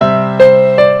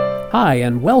Hi,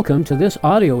 and welcome to this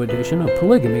audio edition of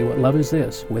Polygamy, What Love Is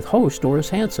This? With host Doris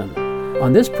Hanson.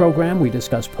 On this program, we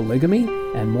discuss polygamy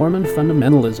and Mormon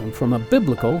fundamentalism from a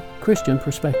biblical Christian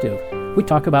perspective. We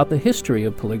talk about the history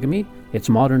of polygamy, its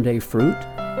modern-day fruit,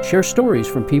 share stories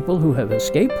from people who have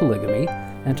escaped polygamy,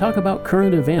 and talk about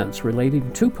current events relating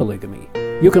to polygamy.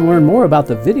 You can learn more about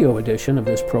the video edition of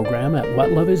this program at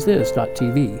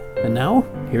whatloveisthis.tv. And now,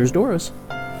 here's Doris.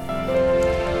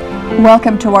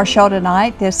 Welcome to our show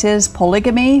tonight. This is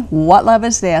Polygamy, What Love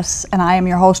Is This? And I am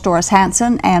your host, Doris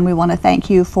Hanson, and we want to thank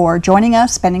you for joining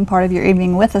us, spending part of your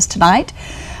evening with us tonight.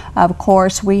 Of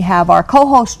course, we have our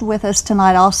co-host with us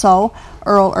tonight also,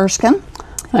 Earl Erskine.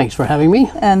 Thanks for having me.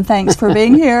 And thanks for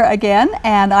being here again.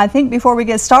 And I think before we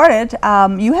get started,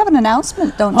 you have an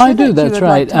announcement, don't you? I do, that's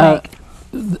right.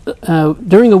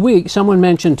 During the week, someone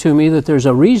mentioned to me that there's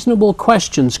a reasonable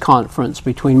questions conference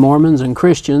between Mormons and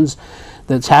Christians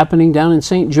that's happening down in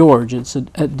St. George. It's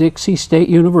at Dixie State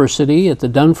University at the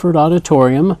Dunford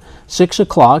Auditorium, 6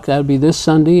 o'clock. That would be this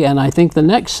Sunday, and I think the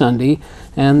next Sunday,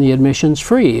 and the admission's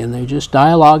free. And they're just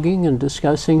dialoguing and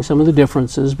discussing some of the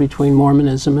differences between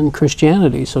Mormonism and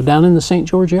Christianity. So down in the St.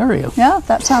 George area. Yeah,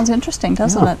 that sounds interesting,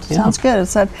 doesn't it? Sounds good.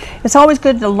 It's always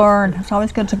good to learn. It's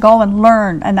always good to go and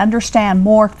learn and understand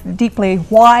more deeply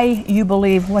why you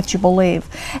believe what you believe.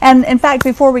 And in fact,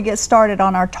 before we get started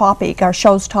on our topic, our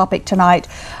show's topic tonight,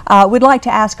 we'd like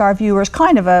to ask our viewers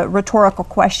kind of a rhetorical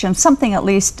question, something at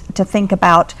least to think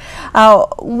about.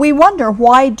 We wonder,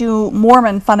 why do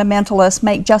Mormon fundamentalists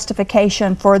make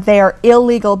justification for their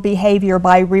illegal behavior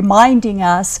by reminding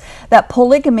us that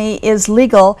polygamy is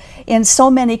legal in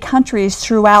so many countries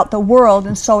throughout the world,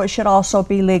 and so it should also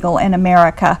be legal in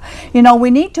America? You know, we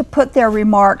need to put their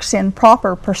remarks in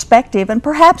proper perspective, and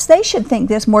perhaps they should think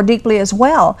this more deeply as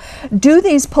well. Do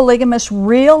these polygamists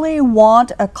really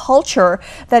want a culture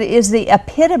that is the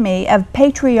epitome of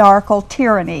patriarchal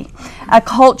tyranny, a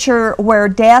culture where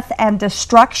death and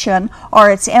destruction are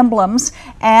its emblems,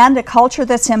 and a culture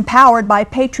that's empowered by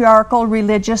patriarchal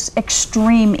religious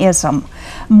extremism?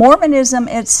 Mormonism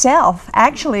itself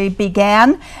actually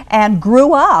began and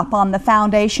grew up on the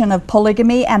foundation of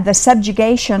polygamy and the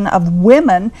subjugation of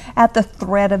women at the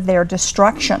threat of their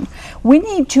destruction. We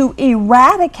need to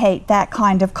eradicate that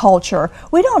kind of culture.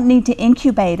 We don't need to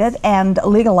incubate it and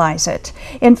legalize it.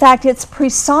 In fact, it's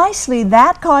precisely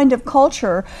that kind of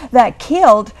culture that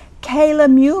killed Kayla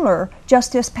Mueller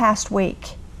just this past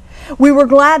week. We were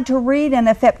glad to read in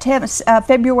a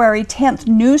February 10th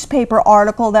newspaper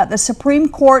article that the Supreme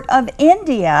Court of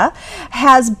India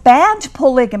has banned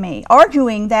polygamy,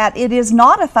 arguing that it is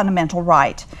not a fundamental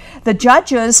right. The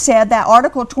judges said that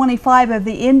Article 25 of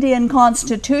the Indian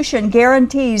Constitution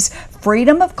guarantees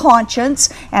freedom of conscience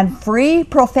and free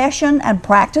profession and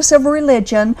practice of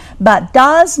religion, but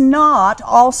does not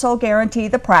also guarantee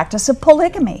the practice of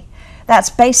polygamy.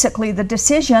 That's basically the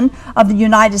decision of the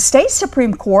United States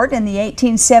Supreme Court in the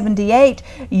 1878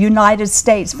 United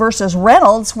States versus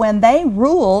Reynolds, when they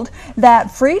ruled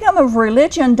that freedom of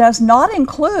religion does not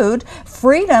include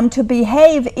freedom to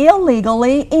behave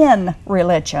illegally in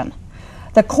religion.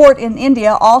 The court in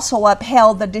India also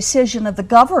upheld the decision of the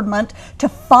government to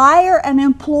fire an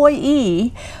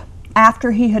employee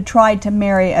after he had tried to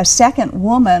marry a second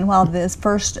woman while his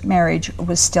first marriage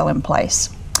was still in place.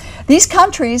 These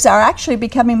countries are actually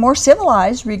becoming more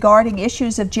civilized regarding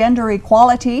issues of gender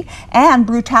equality and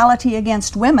brutality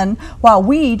against women, while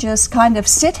we just kind of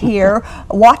sit here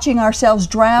watching ourselves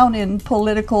drown in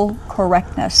political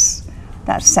correctness.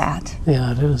 That's sad.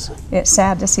 Yeah, it is. It's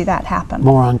sad to see that happen.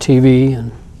 More on TV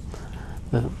and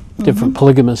the different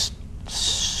polygamous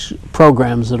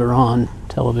programs that are on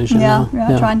television now.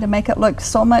 Yeah, trying to make it look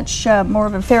so much more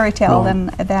of a fairy tale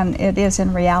than it is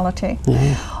in reality.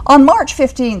 Yeah. On March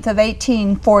 15th of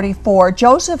 1844,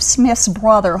 Joseph Smith's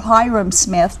brother, Hyrum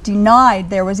Smith, denied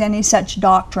there was any such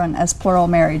doctrine as plural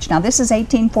marriage. Now, this is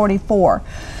 1844.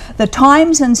 The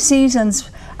Times and Seasons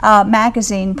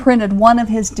magazine printed one of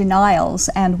his denials,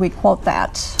 and we quote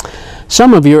that.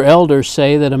 Some of your elders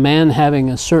say that a man having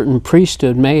a certain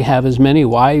priesthood may have as many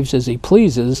wives as he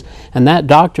pleases, and that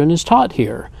doctrine is taught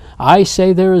here. I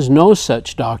say there is no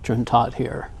such doctrine taught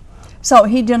here. So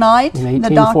he denied in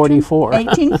 1844.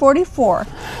 1844,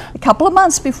 a couple of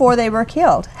months before they were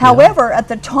killed. However, at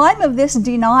the time of this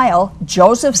denial,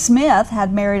 Joseph Smith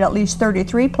had married at least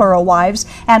 33 plural wives,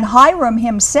 and Hyrum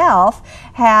himself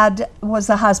was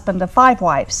the husband of 5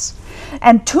 wives.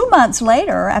 And 2 months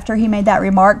later, after he made that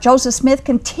remark, Joseph Smith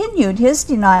continued his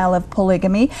denial of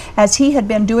polygamy, as he had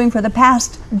been doing for the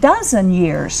past dozen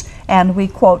years. And we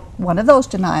quote one of those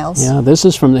denials. Yeah, this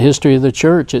is from the history of the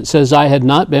church. It says, I had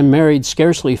not been married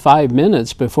scarcely 5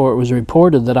 minutes before it was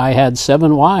reported that I had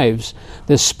 7 wives,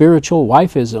 this spiritual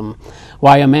wifism.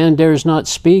 Why a man dares not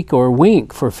speak or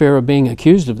wink for fear of being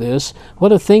accused of this.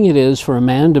 What a thing it is for a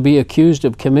man to be accused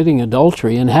of committing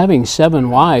adultery and having 7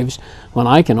 wives when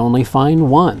I can only find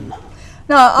 1.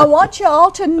 Now, I want you all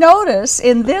to notice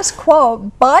in this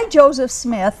quote by Joseph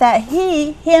Smith that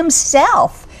he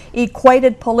himself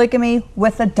equated polygamy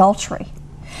with adultery.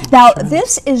 Now,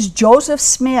 this is Joseph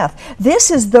Smith.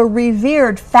 This is the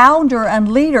revered founder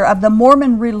and leader of the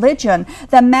Mormon religion,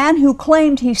 the man who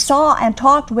claimed he saw and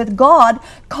talked with God,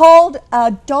 called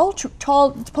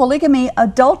polygamy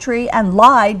adultery, and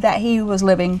lied that he was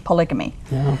living polygamy.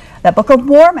 Yeah. The Book of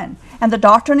Mormon and the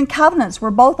Doctrine and Covenants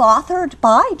were both authored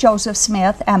by Joseph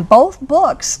Smith, and both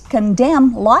books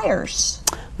condemn liars.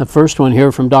 The first one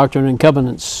here from Doctrine and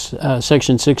Covenants,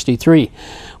 section 63.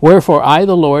 Wherefore I,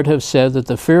 the Lord, have said that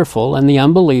the fearful and the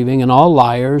unbelieving and all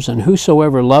liars and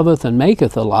whosoever loveth and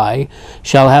maketh a lie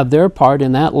shall have their part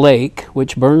in that lake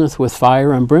which burneth with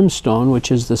fire and brimstone,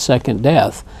 which is the second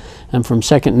death. And from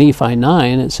 2 Nephi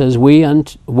 9 it says,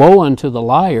 Woe unto the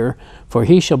liar, for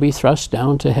he shall be thrust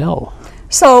down to hell.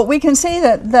 So we can see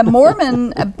that the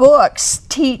Mormon books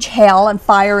teach hell and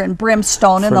fire and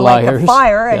brimstone in the lake of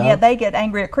fire, and yet they get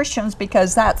angry at Christians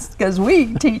because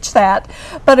we teach that.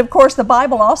 But of course the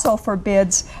Bible also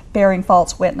forbids bearing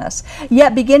false witness.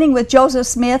 Yet beginning with Joseph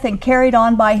Smith and carried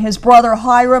on by his brother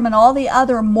Hiram and all the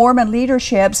other Mormon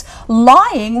leaderships,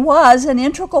 lying was an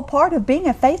integral part of being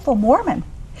a faithful Mormon.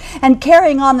 And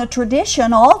carrying on the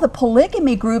tradition, all the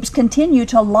polygamy groups continue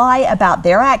to lie about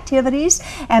their activities,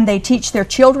 and they teach their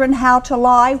children how to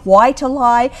lie, why to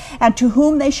lie, and to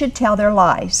whom they should tell their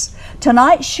lies.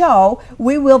 Tonight's show,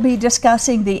 we will be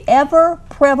discussing the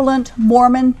ever-prevalent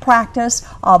Mormon practice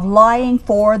of lying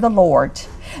for the Lord.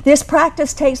 This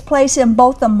practice takes place in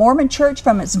both the Mormon Church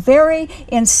from its very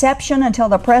inception until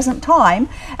the present time,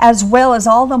 as well as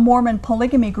all the Mormon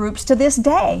polygamy groups to this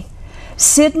day.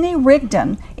 Sidney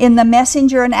Rigdon, in the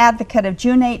Messenger and Advocate of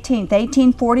June 18,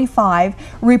 1845,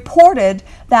 reported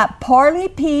that Parley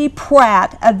P.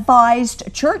 Pratt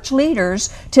advised church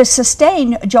leaders to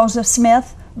sustain Joseph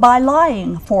Smith by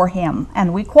lying for him,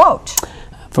 and we quote,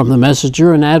 From the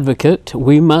Messenger and Advocate,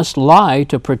 we must lie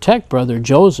to protect Brother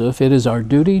Joseph. It is our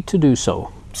duty to do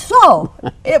so. So,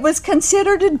 it was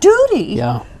considered a duty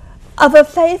Yeah. of a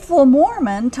faithful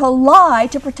Mormon to lie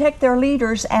to protect their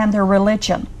leaders and their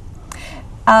religion.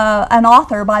 An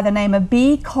author by the name of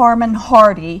B. Carmen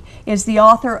Hardy is the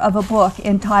author of a book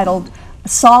entitled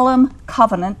Solemn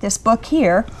Covenant, this book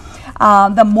here,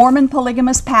 The Mormon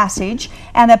Polygamous Passage,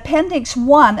 and Appendix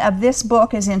 1 of this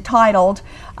book is entitled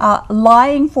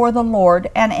Lying for the Lord,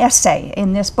 an essay.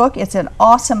 In this book, it's an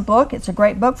awesome book. It's a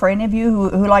great book for any of you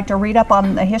who like to read up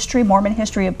on the history, Mormon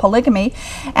history of polygamy.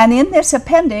 And in this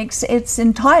appendix, it's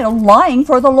entitled Lying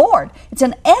for the Lord. It's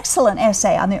an excellent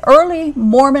essay on the early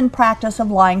Mormon practice of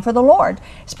lying for the Lord,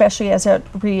 especially as it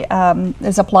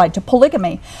is applied to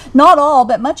polygamy. Not all,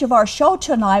 but much of our show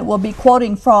tonight will be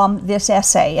quoting from this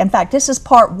essay. In fact, this is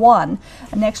part 1.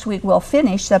 Next week we'll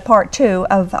finish the part 2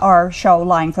 of our show,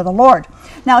 Lying for the Lord.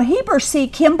 Now, Heber C.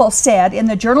 Kimball said in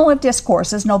the Journal of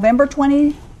Discourses, November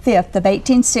 25th of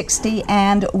 1860,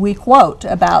 and we quote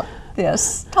about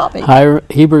this topic. Hi,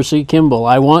 Heber C. Kimball.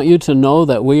 I want you to know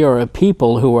that we are a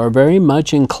people who are very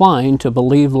much inclined to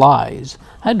believe lies.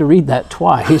 I had to read that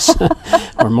twice,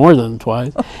 or more than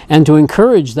twice, and to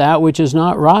encourage that which is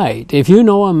not right. If you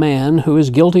know a man who is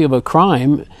guilty of a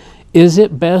crime, is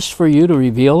it best for you to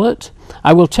reveal it?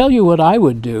 I will tell you what I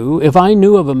would do if I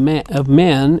knew of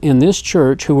men in this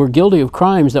church who were guilty of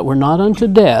crimes that were not unto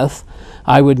death.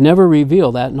 I would never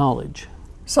reveal that knowledge.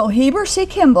 So Heber C.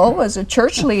 Kimball was a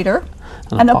church leader,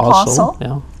 an apostle,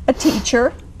 yeah. a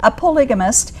teacher, a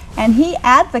polygamist, and he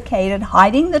advocated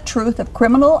hiding the truth of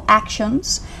criminal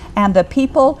actions and the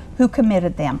people who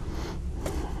committed them.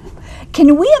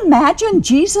 Can we imagine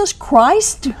Jesus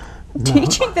Christ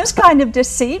teaching this kind of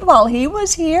deceit while he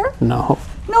was here? No.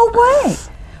 No way.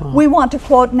 We want to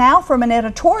quote now from an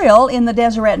editorial in the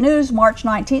Deseret News, March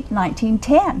 19,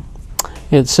 1910.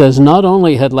 It says, not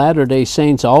only had Latter-day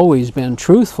Saints always been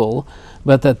truthful,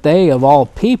 but that they of all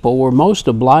people were most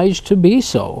obliged to be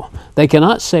so. They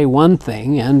cannot say one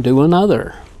thing and do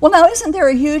another. Well, now, isn't there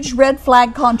a huge red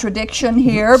flag contradiction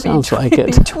here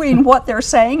between what they're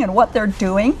saying and what they're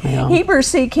doing? Yeah. Heber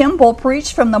C. Kimball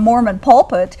preached from the Mormon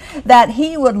pulpit that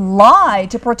he would lie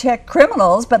to protect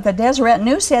criminals, but the Deseret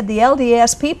News said the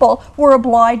LDS people were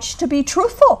obliged to be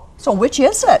truthful. So which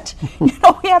is it?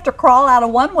 We have to crawl out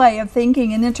of one way of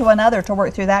thinking and into another to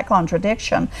work through that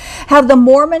contradiction. Have the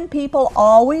Mormon people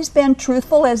always been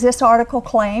truthful, as this article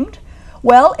claimed?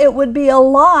 Well, it would be a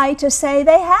lie to say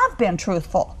they have been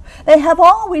truthful. They have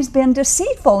always been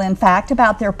deceitful, in fact,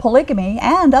 about their polygamy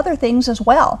and other things as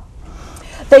well.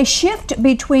 They shift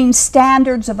between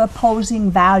standards of opposing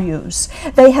values.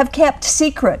 They have kept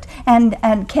secret and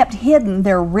kept hidden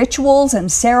their rituals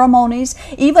and ceremonies,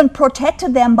 even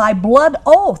protected them by blood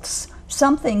oaths,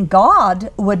 something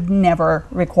God would never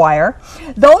require.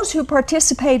 Those who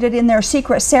participated in their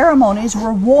secret ceremonies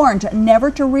were warned never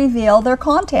to reveal their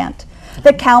content.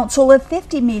 The Council of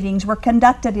 50 meetings were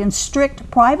conducted in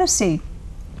strict privacy.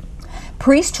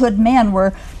 Priesthood men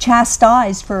were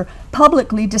chastised for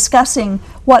publicly discussing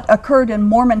what occurred in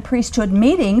Mormon priesthood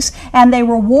meetings, and they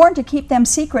were warned to keep them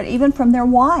secret even from their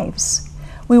wives.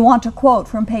 We want to quote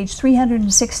from page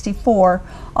 364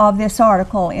 of this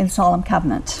article in Solemn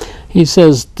Covenant. He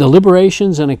says,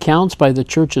 deliberations and accounts by the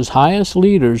church's highest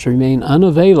leaders remain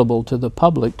unavailable to the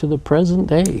public to the present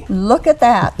day. Look at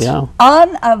that. Yeah.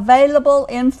 Unavailable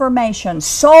information.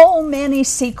 So many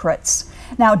secrets.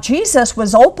 Now, Jesus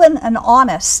was open and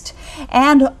honest,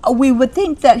 and we would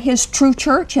think that his true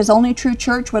church, his only true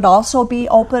church, would also be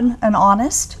open and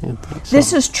honest. I think so.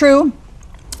 This is true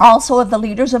also of the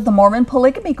leaders of the Mormon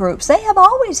polygamy groups. They have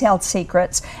always held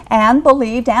secrets and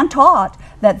believed and taught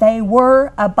that they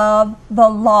were above the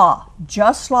law,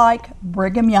 just like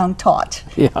Brigham Young taught.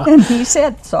 Yeah. And he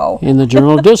said so. In the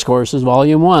Journal of Discourses,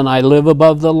 Volume 1, I live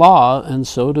above the law, and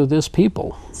so do this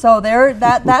people. So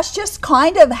that's just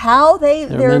kind of how their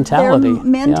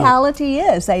mentality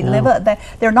is. They live.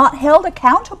 They're not held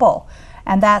accountable,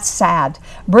 and that's sad.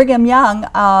 Brigham Young,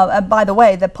 by the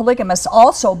way, the polygamists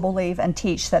also believe and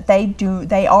teach that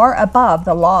they are above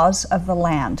the laws of the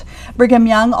land. Brigham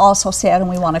Young also said, and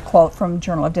we want to quote from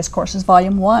Journal of Discourses,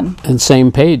 Volume 1. And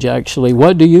same page, actually.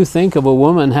 What do you think of a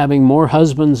woman having more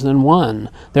husbands than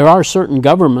one? There are certain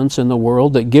governments in the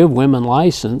world that give women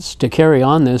license to carry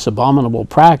on this abominable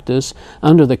practice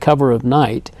under the cover of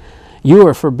night. You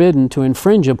are forbidden to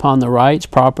infringe upon the rights,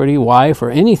 property, wife, or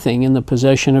anything in the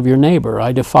possession of your neighbor.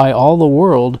 I defy all the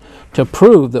world to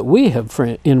prove that we have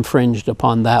infringed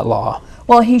upon that law.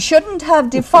 Well, he shouldn't have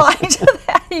defied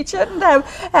that. He shouldn't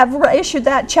have issued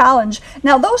that challenge.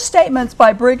 Now, those statements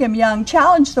by Brigham Young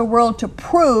challenged the world to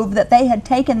prove that they had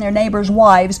taken their neighbors'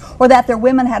 wives or that their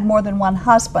women had more than one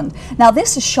husband. Now,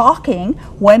 this is shocking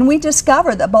when we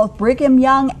discover that both Brigham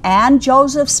Young and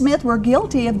Joseph Smith were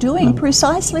guilty of doing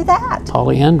precisely that.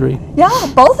 Polyandry.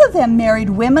 Yeah, both of them married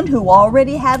women who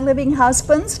already had living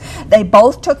husbands. They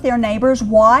both took their neighbors'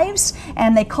 wives,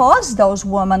 and they caused those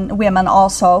women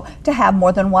also to have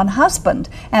more than one husband.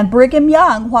 And Brigham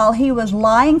Young, while he was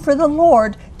lying for the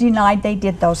Lord, denied they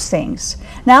did those things.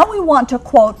 Now we want to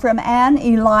quote from Anne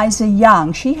Eliza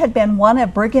Young. She had been one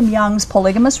of Brigham Young's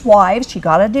polygamous wives. She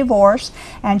got a divorce,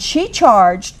 and she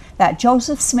charged that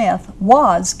Joseph Smith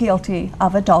was guilty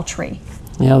of adultery.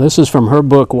 Yeah, this is from her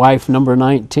book, Wife Number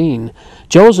 19.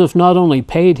 Joseph not only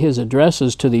paid his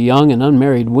addresses to the young and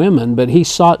unmarried women, but he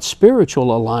sought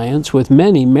spiritual alliance with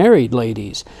many married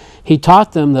ladies. He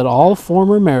taught them that all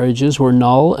former marriages were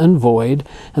null and void,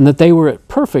 and that they were at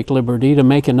perfect liberty to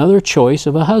make another choice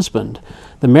of a husband.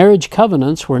 The marriage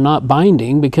covenants were not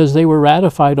binding because they were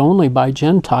ratified only by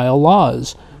Gentile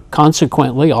laws.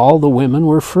 Consequently, all the women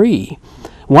were free.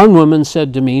 One woman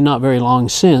said to me not very long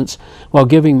since, while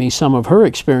giving me some of her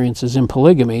experiences in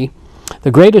polygamy,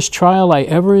 the greatest trial I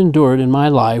ever endured in my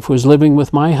life was living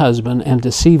with my husband and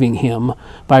deceiving him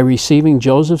by receiving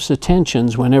Joseph's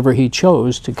attentions whenever he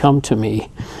chose to come to me.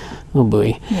 Oh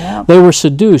boy. Yeah. They were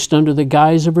seduced under the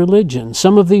guise of religion.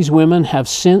 Some of these women have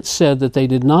since said that they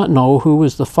did not know who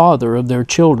was the father of their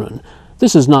children.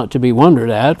 This is not to be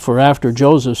wondered at, for after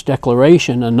Joseph's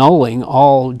declaration annulling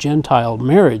all Gentile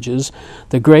marriages,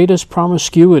 the greatest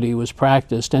promiscuity was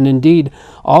practiced, and indeed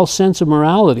all sense of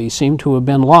morality seemed to have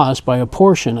been lost by a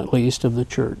portion, at least, of the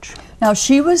church. Now,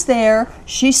 she was there.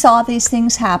 She saw these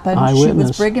things happen. Eyewitness. She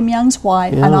was Brigham Young's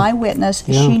wife, an eyewitness.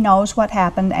 Yeah. She knows what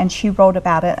happened, and she wrote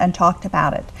about it and talked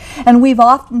about it. And we've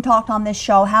often talked on this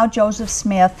show how Joseph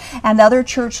Smith and other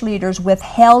church leaders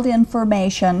withheld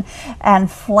information and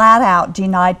flat out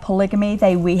denied polygamy.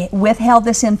 They withheld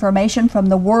this information from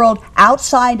the world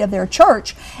outside of their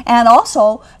church and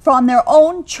also from their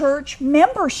own church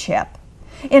membership.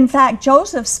 In fact,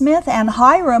 Joseph Smith and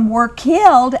Hyrum were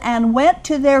killed and went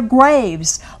to their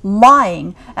graves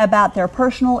lying about their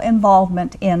personal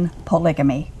involvement in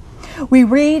polygamy. We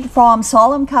read from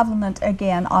Solemn Covenant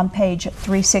again on page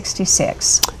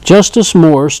 366. Justice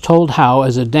Morse told how,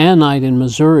 as a Danite in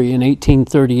Missouri in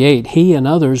 1838, he and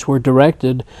others were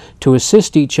directed to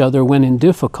assist each other when in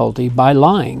difficulty by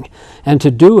lying, and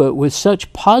to do it with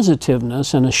such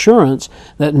positiveness and assurance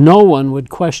that no one would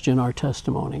question our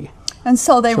testimony. And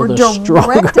so they were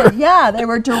directed. Yeah, they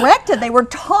were directed. They were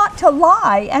taught to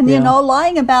lie. And, you know,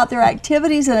 lying about their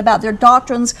activities and about their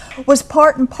doctrines was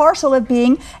part and parcel of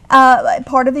being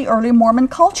part of the early Mormon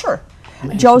culture.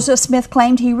 Amazing. Joseph Smith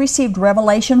claimed he received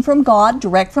revelation from God,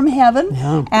 direct from heaven,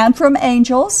 and from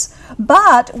angels.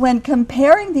 But when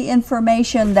comparing the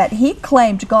information that he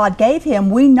claimed God gave him,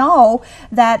 we know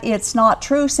that it's not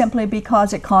true simply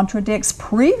because it contradicts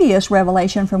previous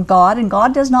revelation from God, and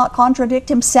God does not contradict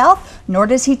himself, nor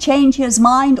does he change his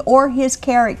mind or his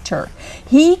character.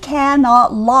 He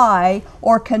cannot lie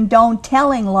or condone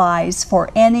telling lies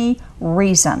for any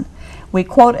reason. We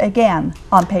quote again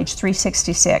on page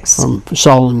 366. From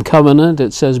Solemn Covenant,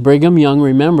 it says, Brigham Young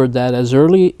remembered that as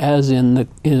early as in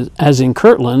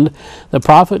Kirtland, the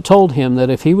prophet told him that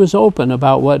if he was open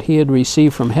about what he had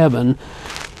received from heaven,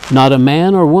 not a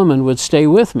man or woman would stay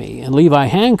with me. And Levi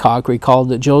Hancock recalled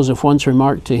that Joseph once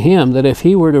remarked to him that if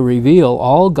he were to reveal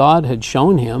all God had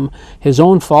shown him, his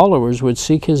own followers would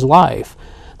seek his life.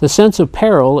 The sense of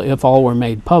peril, if all were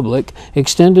made public,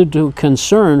 extended to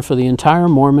concern for the entire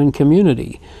Mormon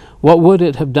community. What would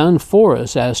it have done for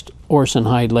us, asked Orson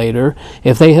Hyde later,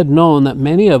 if they had known that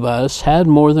many of us had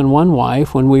more than one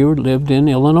wife when we lived in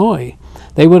Illinois?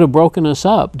 They would have broken us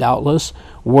up, doubtless,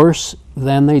 worse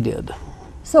than they did.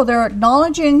 So they're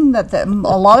acknowledging that a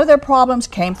lot of their problems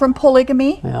came from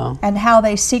polygamy and how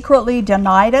they secretly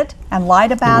denied it and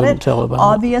lied about it.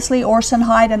 Obviously, Orson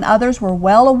Hyde and others were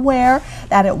well aware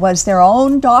that it was their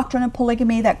own doctrine of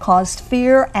polygamy that caused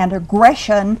fear and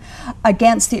aggression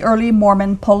against the early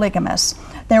Mormon polygamists.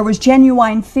 There was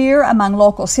genuine fear among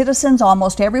local citizens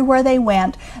almost everywhere they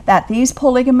went that these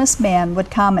polygamous men would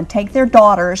come and take their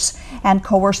daughters and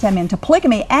coerce them into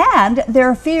polygamy, and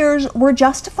their fears were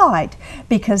justified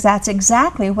because that's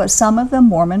exactly what some of the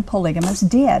Mormon polygamists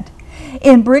did.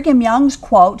 In Brigham Young's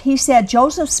quote, he said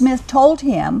Joseph Smith told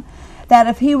him that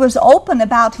if he was open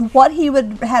about what he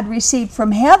had received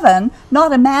from heaven,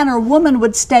 not a man or woman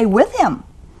would stay with him.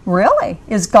 Really?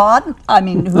 Is God? I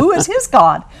mean, who is his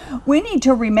God? We need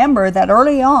to remember that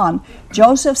early on,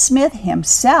 Joseph Smith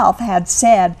himself had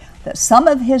said that some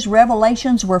of his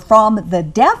revelations were from the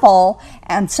devil,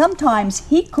 and sometimes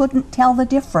he couldn't tell the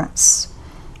difference.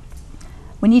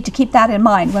 We need to keep that in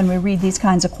mind when we read these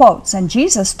kinds of quotes. And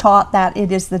Jesus taught that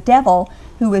it is the devil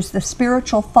who is the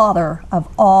spiritual father of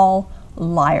all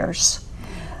liars.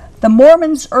 The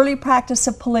Mormons' early practice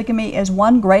of polygamy is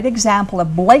one great example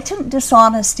of blatant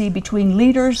dishonesty between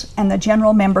leaders and the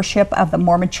general membership of the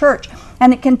Mormon Church,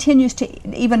 and it continues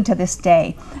even to this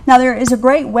day. Now, there is a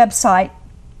great website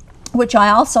which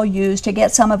I also use to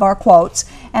get some of our quotes,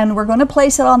 and we're going to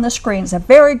place it on the screen. It's a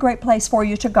very great place for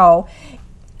you to go.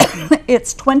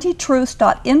 It's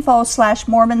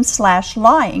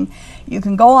 20truth.info/Mormon/lying. You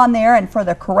can go on there, and for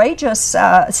the courageous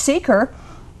seeker,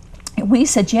 we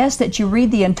suggest that you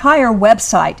read the entire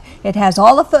website. It has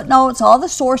all the footnotes, all the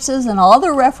sources, and all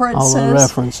the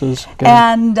references. Okay.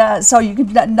 And so you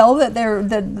can know that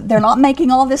they're not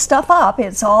making all this stuff up.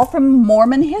 It's all from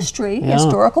Mormon history,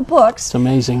 historical books. It's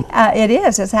amazing. It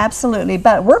is. It's absolutely.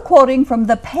 But we're quoting from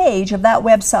the page of that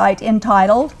website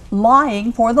entitled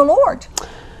 "Lying for the Lord."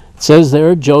 It says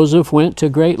there, Joseph went to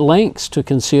great lengths to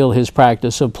conceal his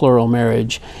practice of plural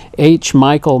marriage. H.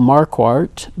 Michael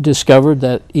Marquardt discovered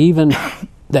that he even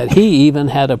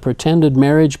had a pretended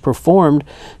marriage performed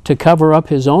to cover up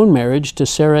his own marriage to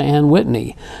Sarah Ann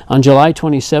Whitney. On July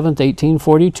 27,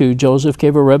 1842, Joseph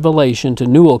gave a revelation to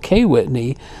Newell K.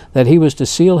 Whitney that he was to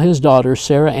seal his daughter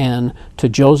Sarah Ann to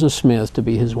Joseph Smith to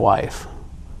be his wife.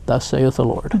 Thus saith the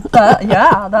Lord.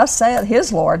 Thus saith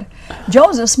his Lord.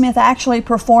 Joseph Smith actually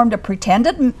performed a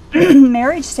pretended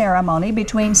marriage ceremony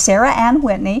between Sarah Ann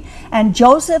Whitney and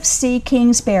Joseph C.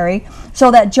 Kingsbury so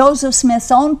that Joseph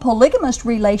Smith's own polygamous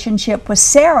relationship with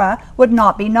Sarah would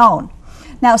not be known.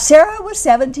 Now, Sarah was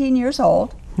 17 years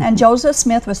old and Joseph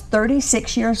Smith was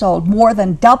 36 years old, more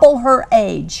than double her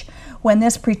age when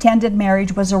this pretended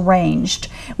marriage was arranged.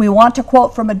 We want to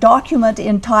quote from a document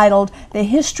entitled The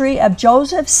History of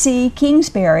Joseph C.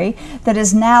 Kingsbury that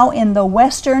is now in the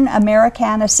Western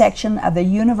Americana section of the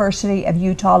University of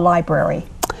Utah Library.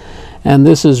 And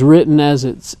this is written as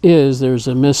it is. There's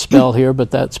a misspell here, but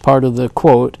that's part of the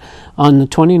quote. On the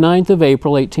 29th of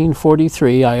April,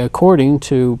 1843, I, according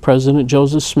to President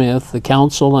Joseph Smith, the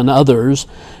council, and others,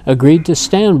 agreed to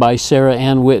stand by Sarah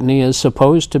Ann Whitney as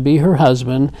supposed to be her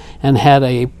husband and had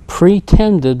a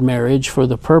pretended marriage for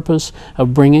the purpose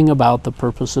of bringing about the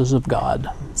purposes of God.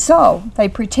 So they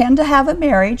pretend to have a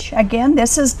marriage. Again,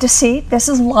 this is deceit, this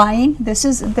is lying, this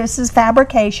is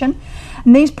fabrication.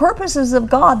 And these purposes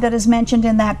of God that is mentioned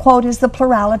in that quote is the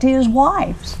plurality as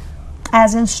wives,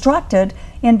 as instructed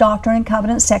in Doctrine and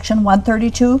Covenants, section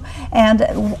 132, and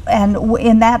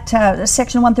in that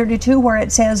section 132 where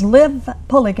it says, live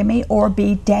polygamy or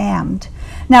be damned.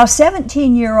 Now,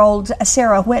 17-year-old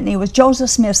Sarah Whitney was Joseph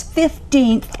Smith's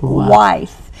 15th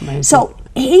wife. Amazing. So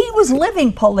he was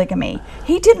living polygamy.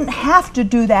 He didn't have to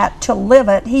do that to live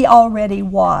it. He already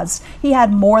was. He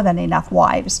had more than enough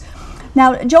wives.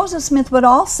 Now, Joseph Smith would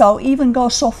also even go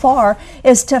so far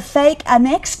as to fake an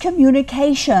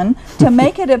excommunication to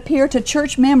make it appear to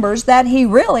church members that he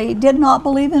really did not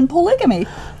believe in polygamy.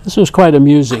 This was quite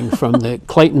amusing from the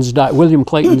William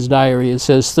Clayton's diary. It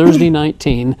says, Thursday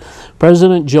 19,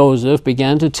 President Joseph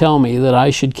began to tell me that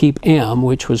I should keep M,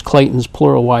 which was Clayton's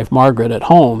plural wife Margaret, at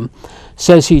home.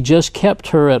 Says he just kept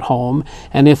her at home,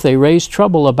 and if they raise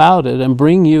trouble about it and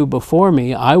bring you before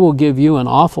me, I will give you an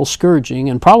awful scourging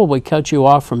and probably cut you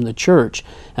off from the church,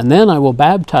 and then I will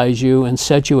baptize you and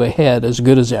set you ahead as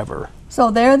good as ever.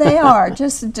 So there they are,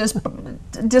 just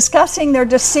discussing their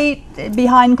deceit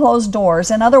behind closed doors.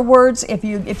 In other words, if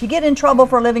you get in trouble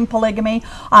for living polygamy,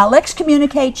 I'll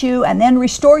excommunicate you and then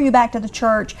restore you back to the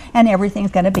church, and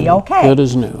everything's going to be okay. Good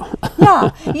as new.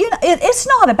 Yeah, it's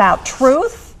not about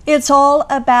truth. It's all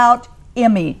about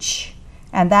image.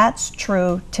 And that's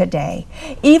true today.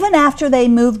 Even after they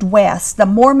moved west, the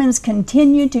Mormons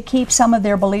continued to keep some of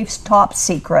their beliefs top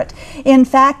secret. In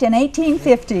fact, in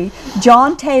 1850,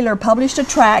 John Taylor published a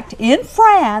tract in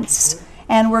France,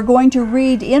 and we're going to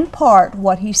read in part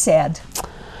what he said.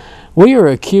 We are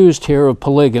accused here of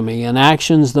polygamy and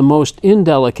actions the most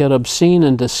indelicate, obscene,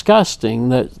 and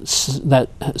disgusting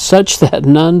such that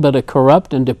none but a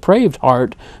corrupt and depraved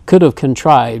heart could have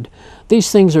contrived. These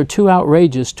things are too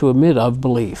outrageous to admit of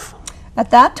belief.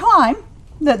 At that time,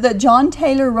 that John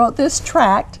Taylor wrote this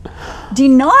tract,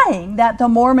 denying that the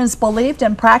Mormons believed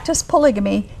and practiced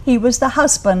polygamy, he was the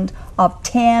husband of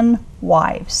 10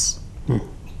 wives.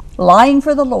 Lying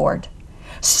for the Lord.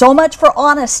 So much for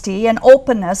honesty and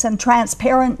openness and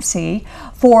transparency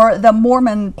for the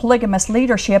Mormon polygamous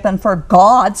leadership and for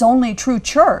God's only true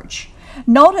church.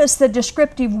 Notice the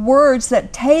descriptive words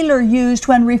that Taylor used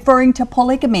when referring to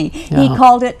polygamy. He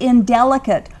called it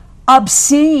indelicate,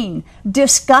 obscene,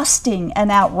 disgusting,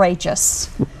 and outrageous.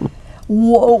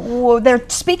 They're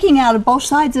speaking out of both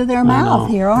sides of their mouth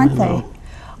here, aren't they?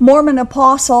 Mormon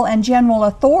apostle and general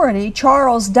authority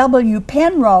Charles W.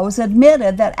 Penrose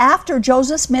admitted that after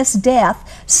Joseph Smith's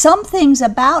death, some things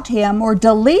about him were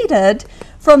deleted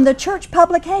from the church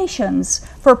publications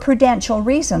for prudential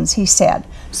reasons, he said.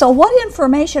 So what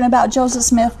information about Joseph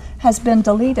Smith has been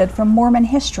deleted from Mormon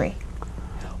history?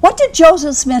 What did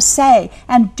Joseph Smith say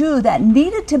and do that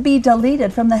needed to be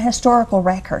deleted from the historical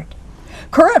record?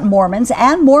 Current Mormons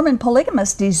and Mormon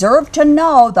polygamists deserve to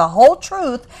know the whole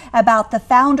truth about the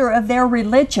founder of their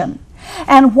religion.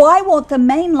 And why won't the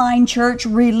mainline church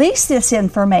release this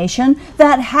information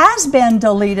that has been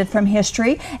deleted from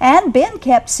history and been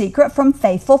kept secret from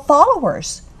faithful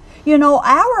followers? You know,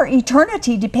 our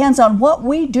eternity depends on what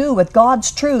we do with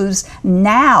God's truths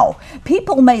now.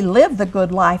 People may live the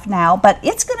good life now, but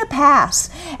it's going to pass.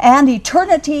 And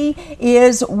eternity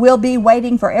will be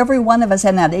waiting for every one of us.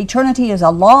 And that eternity is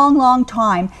a long, long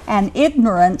time. And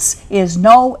ignorance is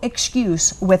no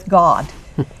excuse with God.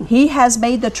 He has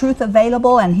made the truth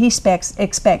available, and He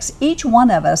expects each one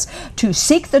of us to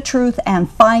seek the truth and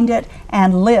find it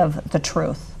and live the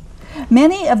truth.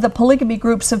 Many of the polygamy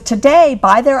groups of today,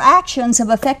 by their actions, have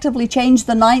effectively changed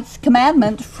the 9th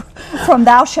commandment from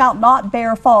thou shalt not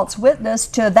bear false witness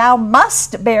to thou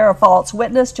must bear false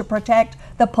witness to protect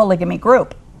the polygamy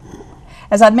group.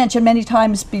 As I've mentioned many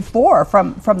times before,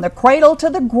 from the cradle to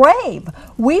the grave,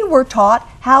 we were taught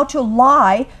how to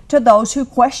lie to those who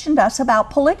questioned us about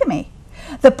polygamy.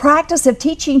 The practice of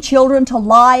teaching children to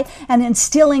lie and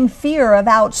instilling fear of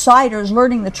outsiders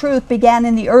learning the truth began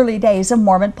in the early days of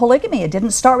Mormon polygamy. It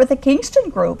didn't start with the Kingston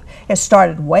group. It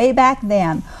started way back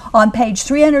then. On page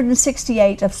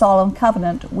 368 of Solemn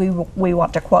Covenant, we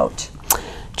want to quote,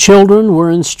 Children were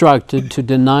instructed to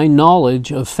deny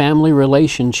knowledge of family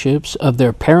relationships, of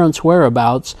their parents'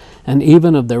 whereabouts, and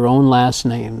even of their own last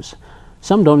names.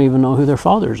 some don't even know who their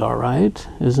fathers are, right?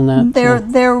 Isn't that...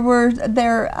 Isn't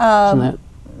that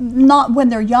not when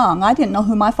they're young. I didn't know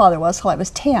who my father was till I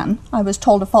was 10. I was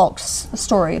told a false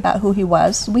story about who he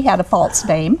was. We had a false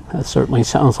name. That certainly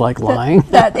sounds like lying.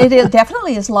 It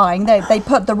definitely is lying. They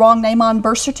put the wrong name on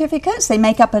birth certificates. They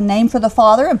make up a name for the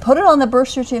father and put it on the birth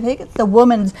certificate. The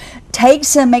woman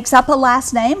takes and makes up a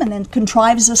last name and then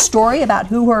contrives a story about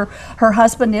who her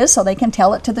husband is so they can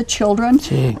tell it to the children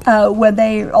when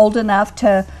they're old enough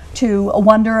to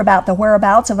wonder about the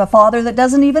whereabouts of a father that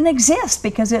doesn't even exist,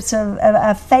 because it's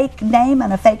a fake name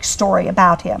and a fake story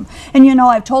about him. And you know,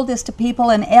 I've told this to people,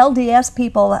 and LDS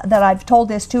people that I've told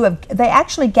this to, they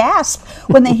actually gasp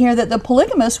when they hear that the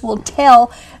polygamist will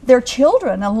tell their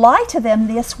children and lie to them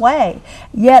this way,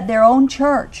 yet their own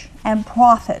church and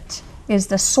prophet is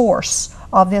the source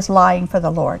of this lying for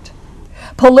the Lord.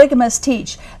 Polygamists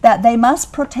teach that they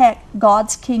must protect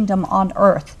God's kingdom on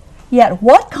earth. Yet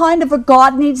what kind of a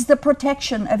God needs the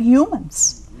protection of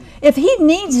humans? If he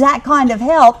needs that kind of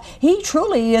help, he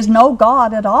truly is no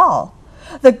God at all.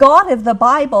 The God of the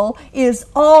Bible is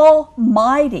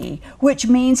almighty, which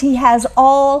means he has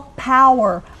all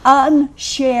power,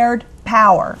 unshared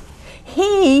power.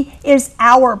 He is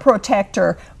our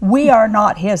protector. We are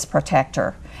not his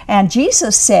protector. And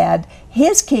Jesus said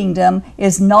his kingdom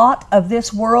is not of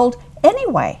this world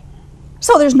anyway.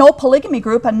 So there's no polygamy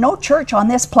group and no church on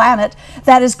this planet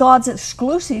that is God's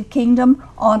exclusive kingdom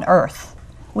on earth.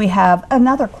 We have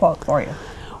another quote for you.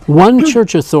 One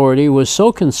church authority was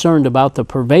so concerned about the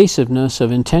pervasiveness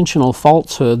of intentional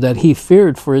falsehood that he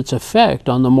feared for its effect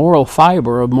on the moral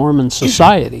fiber of Mormon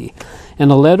society. In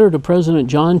a letter to President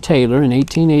John Taylor in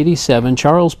 1887,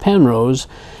 Charles Penrose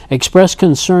expressed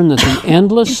concern that the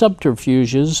endless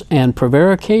subterfuges and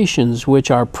prevarications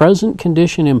which our present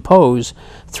condition impose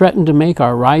threaten to make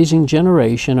our rising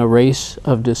generation a race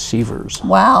of deceivers.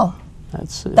 Wow.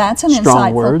 That's an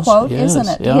insightful words. Quote, Yes, isn't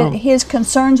it? yeah. His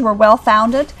concerns were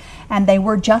well-founded, and they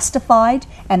were justified,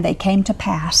 and they came to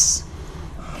pass.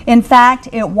 In fact,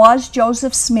 it was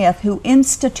Joseph Smith who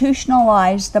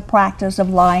institutionalized the practice of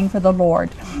lying for the Lord.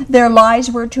 Their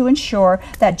lies were to ensure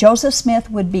that Joseph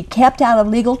Smith would be kept out of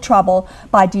legal trouble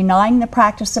by denying the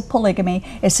practice of polygamy.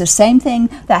 It's the same thing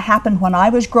that happened when I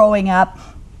was growing up,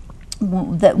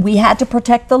 that we had to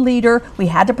protect the leader, we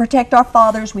had to protect our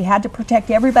fathers, we had to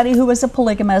protect everybody who was a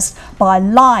polygamist by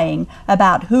lying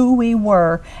about who we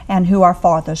were and who our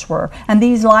fathers were. And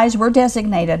these lies were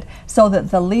designated so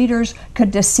that the leaders could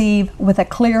deceive with a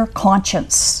clear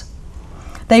conscience.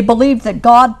 They believed that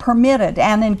God permitted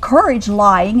and encouraged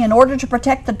lying in order to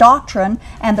protect the doctrine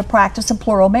and the practice of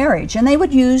plural marriage. And they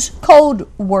would use code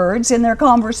words in their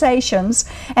conversations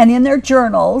and in their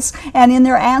journals and in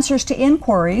their answers to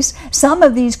inquiries. Some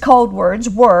of these code words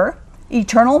were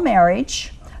eternal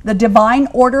marriage, the divine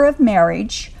order of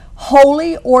marriage,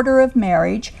 holy order of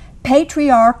marriage,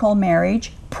 patriarchal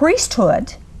marriage,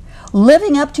 priesthood,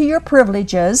 living up to your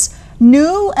privileges,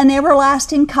 new and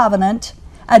everlasting covenant,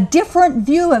 a different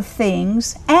view of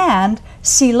things, and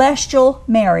celestial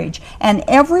marriage. And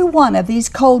every one of these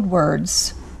code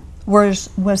words was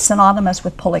synonymous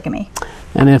with polygamy.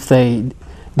 And if they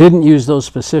didn't use those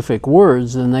specific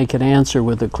words, then they could answer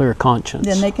with a clear conscience.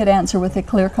 Then they could answer with a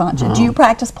clear conscience. Do you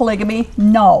practice polygamy?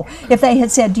 No. If they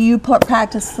had said, do you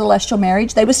practice celestial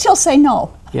marriage? They would still say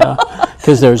no. Yeah,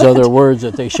 because there's other words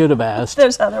that they should have asked.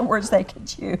 There's other words they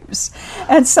could use.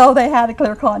 And so they had a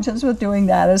clear conscience with doing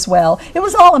that as well. It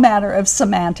was all a matter of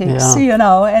semantics, you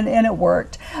know, and it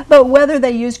worked. But whether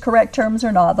they used correct terms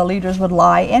or not, the leaders would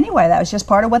lie anyway. That was just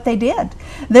part of what they did.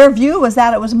 Their view was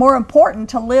that it was more important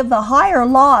to live the higher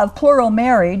law of plural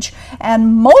marriage,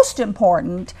 and most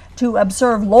important, to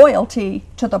observe loyalty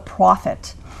to the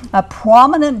prophet. A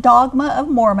prominent dogma of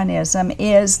Mormonism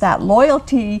is that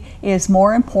loyalty is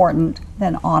more important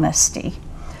than honesty.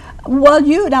 Well,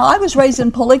 I was raised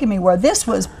in polygamy where this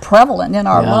was prevalent in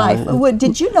our life.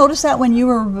 Did you notice that when you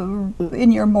were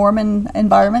in your Mormon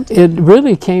environment? It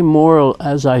really came more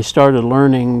as I started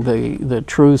learning the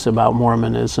truth about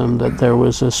Mormonism, that there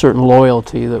was a certain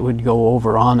loyalty that would go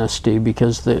over honesty,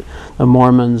 because the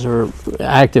Mormons, or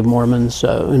active Mormons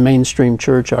in mainstream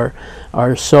church,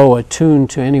 are so attuned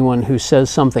to anyone who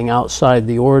says something outside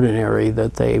the ordinary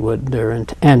that their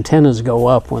antennas go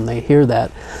up when they hear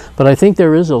that. But I think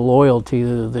there is a loyalty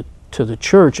to the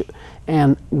church,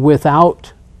 and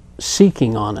without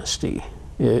seeking honesty,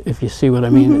 if you see what I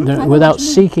mean. Without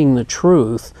seeking the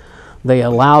truth, they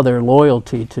allow their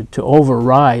loyalty to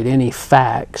override any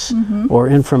facts or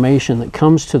information that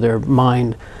comes to their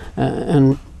mind.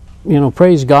 And you know,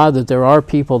 praise God that there are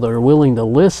people that are willing to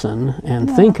listen and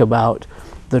think about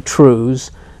the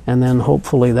truths and then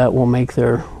hopefully that will make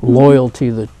their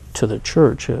loyalty to the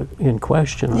church in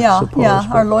question. I suppose.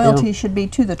 Our loyalty should be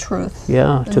to the truth.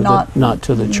 Yeah, not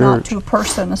to the church, not to a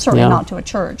person, certainly not to a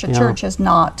church. A church is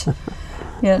not.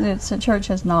 A church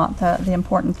is not the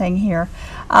important thing here.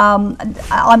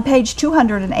 On page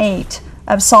 208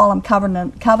 of Solemn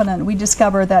Covenant, we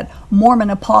discover that Mormon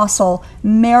apostle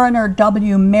Mariner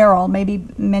W. Merrill, maybe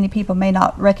many people may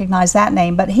not recognize that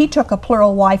name, but he took a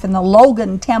plural wife in the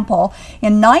Logan Temple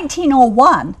in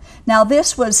 1901. Now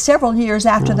this was several years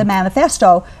after the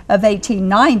Manifesto of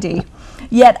 1890.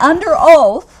 Yet under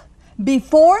oath,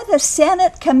 before the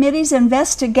Senate Committee's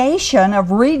investigation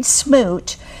of Reed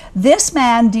Smoot, this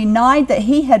man denied that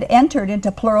he had entered into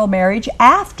plural marriage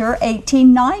after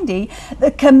 1890.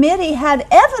 The committee had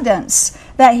evidence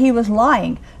that he was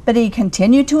lying, but he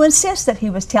continued to insist that he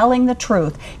was telling the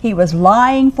truth. He was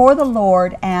lying for the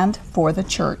Lord and for the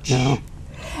church. Yeah.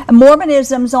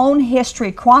 Mormonism's own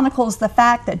history chronicles the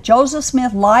fact that Joseph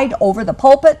Smith lied over the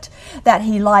pulpit, that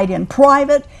he lied in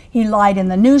private, he lied in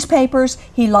the newspapers,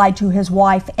 he lied to his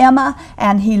wife Emma,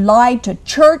 and he lied to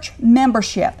church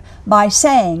membership by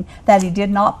saying that he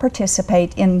did not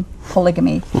participate in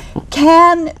polygamy.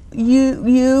 Can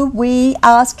we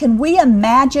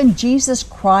imagine Jesus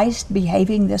Christ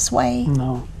behaving this way?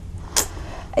 No.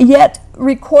 Yet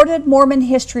recorded Mormon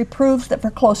history proves that for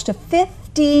close to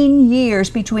 15 years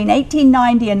between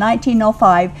 1890 and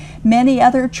 1905, many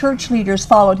other church leaders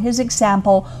followed his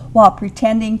example while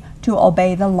pretending to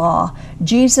obey the law.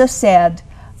 Jesus said,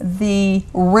 "The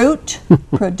root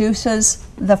produces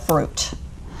the fruit."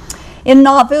 In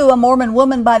Nauvoo, a Mormon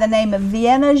woman by the name of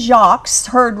Vienna Jacques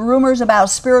heard rumors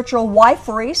about spiritual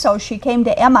wifery, so she came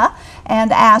to Emma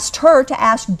and asked her to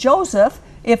ask Joseph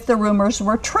if the rumors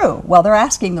were true. Well, they're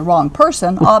asking the wrong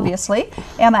person, obviously.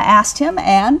 Emma asked him,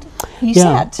 and he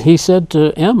said. He said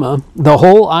to Emma, the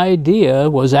whole idea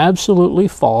was absolutely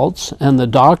false, and the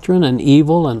doctrine an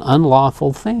evil and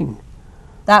unlawful thing.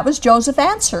 That was Joseph's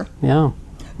answer. Yeah.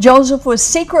 Joseph was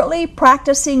secretly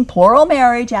practicing plural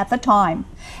marriage at the time,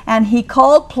 and he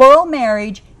called plural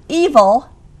marriage evil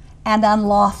and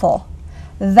unlawful.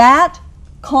 That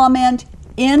comment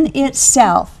in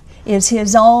itself is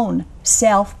his own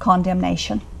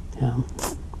self-condemnation. Yeah,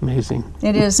 amazing.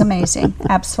 It is amazing,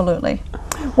 absolutely.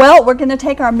 Well, we're going to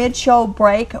take our mid-show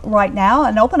break right now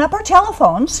and open up our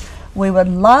telephones. We would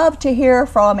love to hear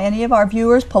from any of our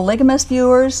viewers, polygamous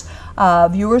viewers,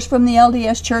 viewers from the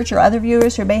LDS Church, or other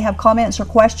viewers who may have comments or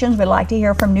questions. We'd like to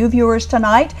hear from new viewers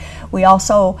tonight. We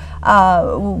also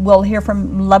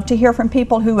love to hear from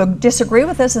people who disagree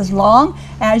with us, as long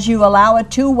as you allow a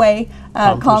two-way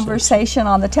conversation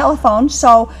on the telephone.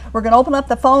 So we're going to open up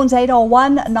the phones,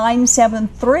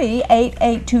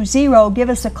 801-973-8820. Give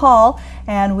us a call,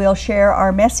 and we'll share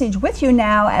our message with you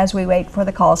now as we wait for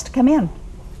the calls to come in.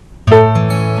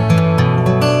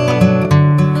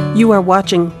 You are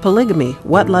watching Polygamy,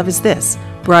 What Love Is This?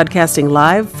 Broadcasting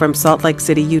live from Salt Lake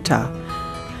City, Utah.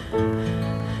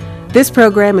 This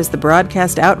program is the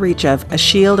broadcast outreach of A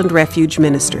Shield and Refuge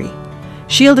Ministry.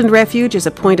 Shield and Refuge is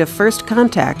a point of first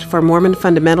contact for Mormon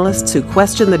fundamentalists who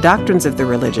question the doctrines of the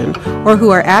religion or who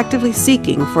are actively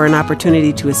seeking for an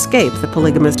opportunity to escape the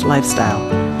polygamist lifestyle.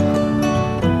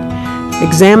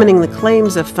 Examining the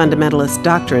claims of fundamentalist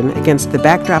doctrine against the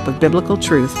backdrop of biblical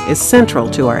truth is central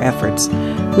to our efforts.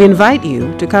 We invite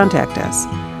you to contact us.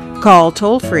 Call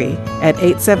toll-free at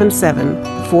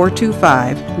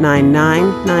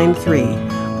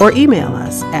 877-425-9993 or email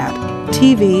us at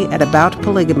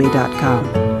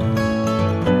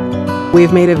tv@aboutpolygamy.com. We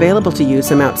have made available to you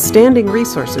some outstanding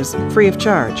resources free of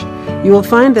charge. You will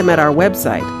find them at our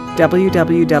website,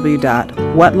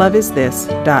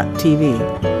 www.whatloveisthis.tv.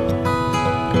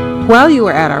 While you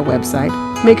are at our website,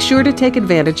 make sure to take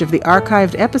advantage of the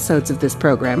archived episodes of this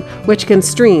program, which can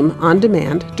stream on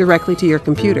demand directly to your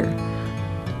computer.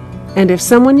 And if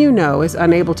someone you know is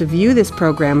unable to view this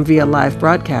program via live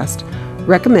broadcast,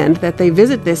 recommend that they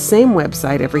visit this same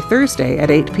website every Thursday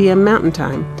at 8 p.m. Mountain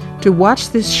Time to watch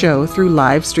this show through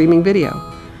live streaming video.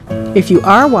 If you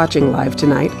are watching live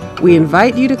tonight, we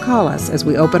invite you to call us as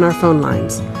we open our phone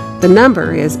lines. The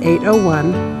number is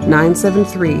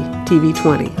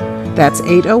 801-973-TV20. That's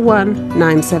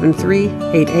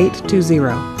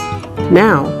 801-973-8820.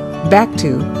 Now, back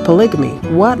to Polygamy,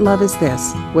 What Love Is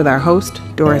This? With our host,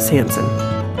 Doris Hanson.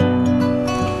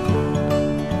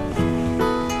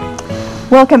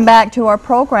 Welcome back to our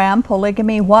program,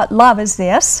 Polygamy, What Love Is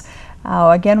This?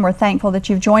 Again, we're thankful that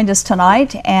you've joined us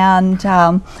tonight, and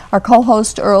our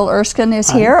co-host Earl Erskine is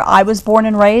here. I was born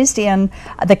and raised in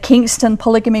the Kingston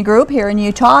Polygamy Group here in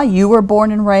Utah. You were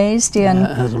born and raised in...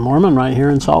 as a Mormon right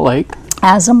here in Salt Lake.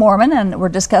 as a Mormon, and we're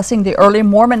discussing the early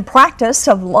Mormon practice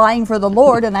of lying for the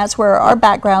Lord, and that's where our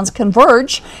backgrounds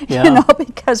converge,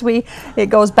 because it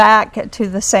goes back to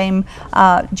the same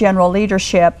general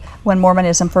leadership when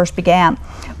Mormonism first began.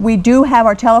 We do have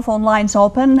our telephone lines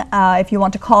open. If you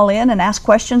want to call in and ask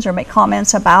questions or make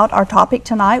comments about our topic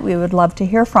tonight, we would love to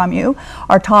hear from you.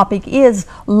 Our topic is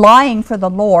lying for the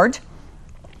Lord,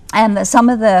 and some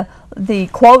of the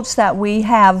quotes that we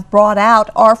have brought out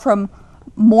are from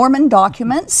Mormon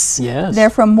documents. Yes. They're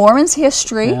from Mormon's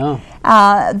history.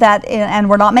 And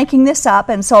we're not making this up.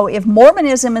 And so if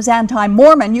Mormonism is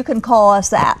anti-Mormon, you can call us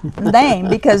that name,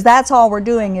 because that's all we're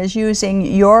doing is using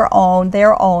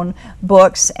their own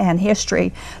books and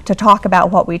history to talk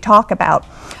about what we talk about.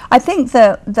 I think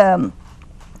the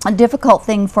difficult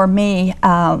thing for me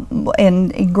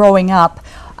in growing up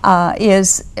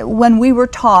is when we were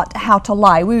taught how to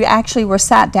lie. We actually were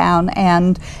sat down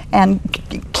and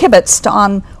kibitzed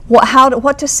on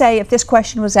what to say if this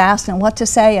question was asked, and what to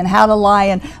say and how to lie.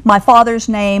 And my father's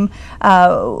name,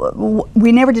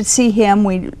 we never did see him.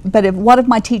 But one of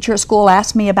my teacher at school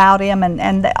asked me about him,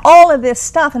 and all of this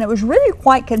stuff. And it was really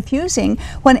quite confusing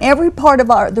when every part of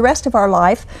the rest of our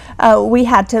life we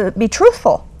had to be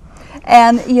truthful.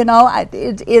 And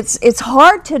it's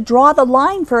hard to draw the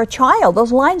line for a child.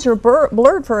 Those lines are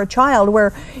blurred for a child,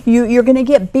 where you're going to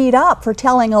get beat up for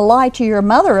telling a lie to your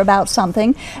mother about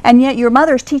something, and yet your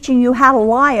mother's teaching you how to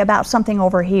lie about something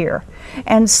over here.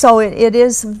 And so it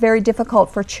is very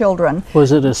difficult for children.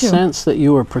 Was it a sense that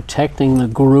you were protecting the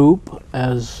group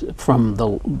as from the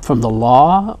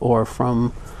law, or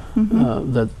from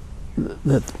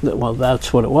well,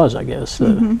 that's what it was, I guess,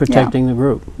 protecting the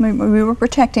group. We were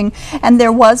protecting, and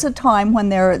there was a time when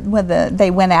they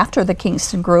went after the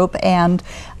Kingston group, and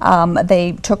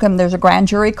they took him. There's a grand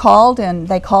jury called, and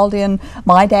they called in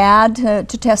my dad to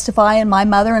testify, and my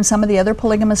mother, and some of the other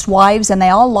polygamist wives, and they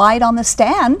all lied on the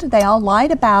stand. They all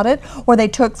lied about it, or they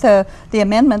took the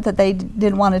amendment that they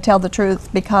didn't want to tell the truth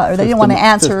or they didn't want to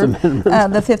answer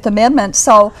the Fifth Amendment.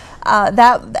 So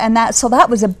that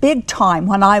was a big time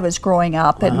when I was growing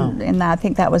up, and I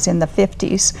think that was in the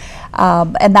 50s,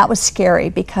 and that was scary,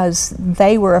 because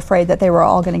they were afraid that they were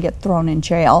all going to get thrown in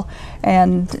jail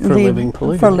and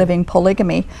for living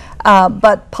polygamy.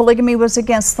 But polygamy was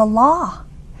against the law.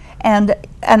 And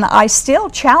I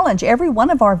still challenge every one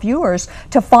of our viewers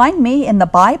to find me in the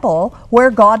Bible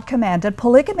where God commanded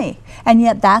polygamy. And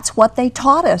yet that's what they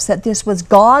taught us, that this was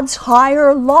God's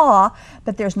higher law,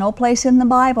 but there's no place in the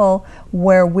Bible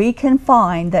where we can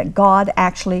find that God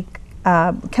actually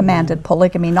commanded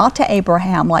polygamy, not to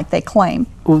Abraham like they claim.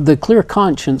 Well, the clear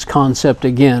conscience concept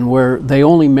again, where they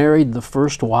only married the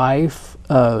first wife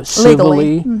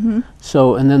civilly.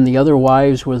 So, and then the other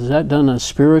wives, was that done as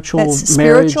spiritual marriages?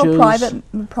 Spiritual, private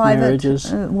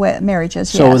marriages.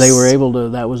 So yes. they were able to.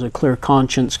 That was a clear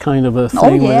conscience kind of a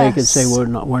thing, where they could say, "We're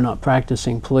not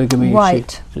practicing polygamy."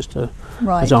 Right.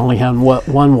 Because only having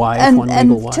one wife, one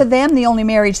legal wife. And to them, the only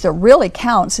marriage that really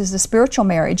counts is the spiritual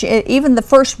marriage. Even the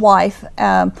first wife,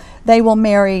 they will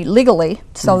marry legally,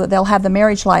 so that they'll have the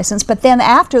marriage license. But then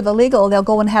after the legal, they'll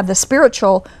go and have the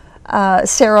spiritual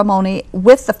ceremony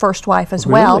with the first wife as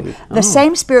well. The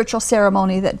same spiritual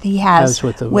ceremony that he has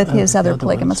with his other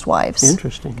polygamous wives.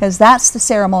 Interesting. Because that's the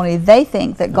ceremony they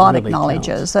think that God really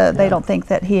acknowledges. They don't think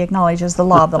that he acknowledges the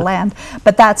law of the land.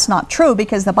 But that's not true,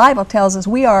 because the Bible tells us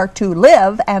we are to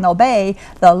live and obey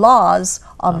the laws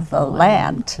of the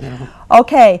land. Yeah.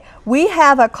 Okay, we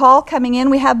have a call coming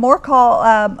in. We have more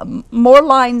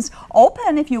lines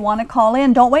open if you want to call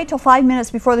in. Don't wait till 5 minutes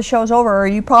before the show's over, or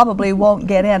you probably won't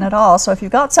get in at all. So if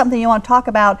you've got something you want to talk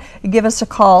about, give us a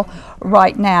call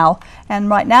right now. And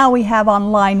right now we have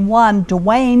on line 1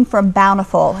 Dwayne from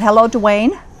Bountiful. Hello,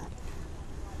 Dwayne.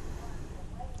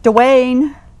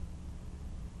 Dwayne.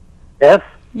 Yes?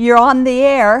 You're on the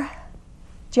air.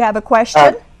 Do you have a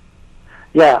question?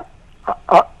 Yeah.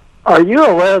 Are you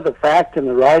aware of the fact in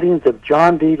the writings of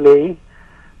John D. Lee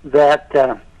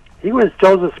that he was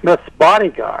Joseph Smith's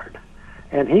bodyguard,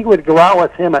 and he would go out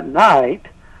with him at night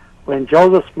when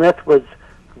Joseph Smith was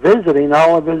visiting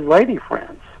all of his lady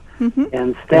friends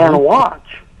and stand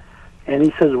watch? And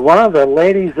he says one of the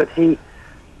ladies that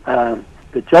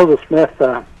that Joseph Smith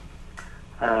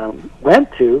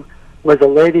went to was a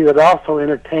lady that also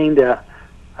entertained a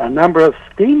number of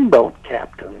steamboat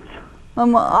captains.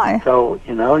 So,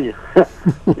 you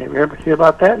ever hear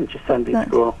about that in Sunday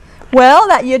school? Well,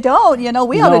 that you don't.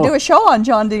 We ought to do a show on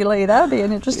John D. Lee. That would be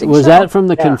an interesting show. Was that from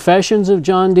the Confessions of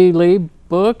John D. Lee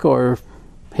book, or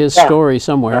his story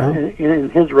somewhere? In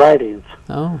his writings.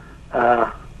 Oh.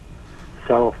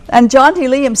 So. And John D.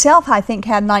 Lee himself, I think,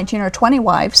 had 19 or 20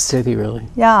 wives. Did he really?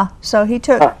 Yeah, so he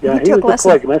took he was took a lessons.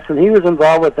 polygamist, and he was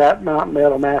involved with that Mount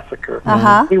Meadow massacre.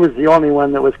 Uh-huh. He was the only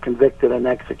one that was convicted and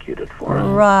executed for it.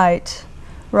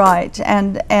 Right.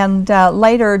 And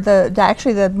later,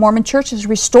 the Mormon churches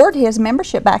restored his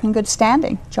membership back in good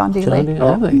standing. John D. Lee.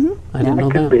 Have they? I didn't know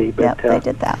Could that. be, but Yep, they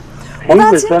did that. he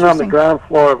Well, was that's then on the interesting. ground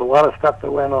floor of a lot of stuff that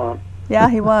went on. Yeah,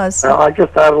 he was. I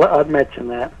just thought I'd mention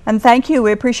that. And thank you.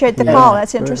 We appreciate the Yeah, call.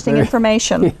 That's very, interesting very-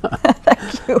 information.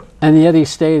 Thank you. And yet he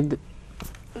stayed,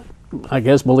 I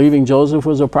guess, believing Joseph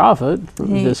was a prophet,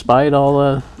 despite all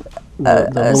the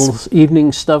little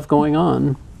evening stuff going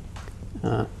on.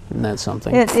 And that's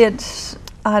something. It's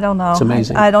I don't know. It's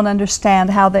amazing. I don't understand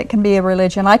how that can be a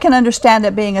religion. I can understand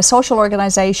it being a social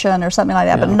organization or something like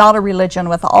that, but Yeah. not a religion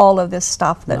with all of this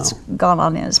stuff that's gone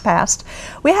on in its past.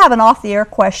 We have an off-the-air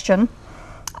question.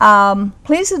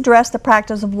 Please address the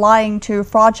practice of lying to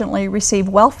fraudulently receive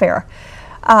welfare.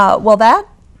 Well,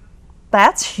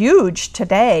 that's huge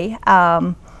today.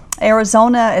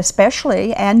 Arizona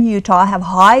especially and Utah have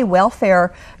high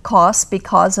welfare costs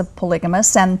because of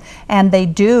polygamists, and they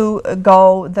do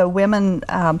go, the women,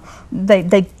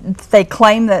 they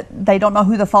claim that they don't know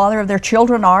who the father of their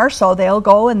children are, so they'll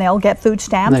go and they'll get food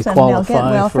stamps and they'll get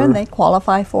welfare and they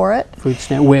qualify for it. Food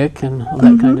stamp, WIC, and all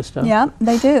that kind of stuff. Yeah,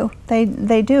 they do.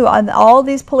 They do. And all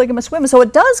these polygamous women. So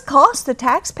it does cost the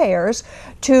taxpayers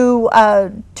to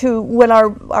when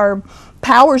our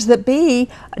powers that be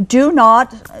do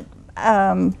not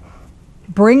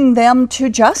bring them to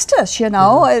justice. You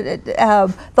know,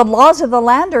 the laws of the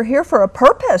land are here for a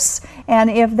purpose, and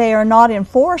if they are not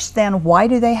enforced, then why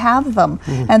do they have them?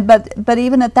 And but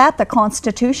even at that, the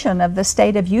Constitution of the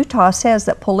state of Utah says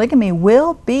that polygamy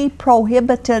will be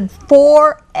prohibited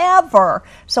forever.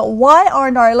 So why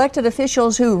aren't our elected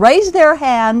officials who raise their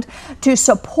hand to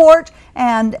support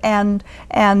and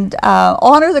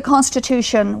honor the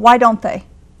Constitution, why don't they?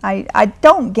 I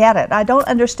don't get it. I don't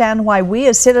understand why we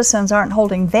as citizens aren't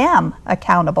holding them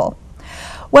accountable.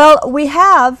 Well, we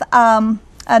have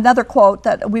another quote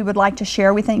that we would like to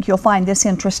share. We think you'll find this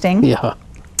interesting. Yeah.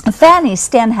 Fanny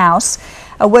Stenhouse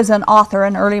was an author,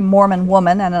 an early Mormon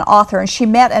woman and an author, and she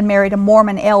met and married a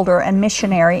Mormon elder and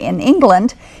missionary in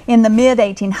England in the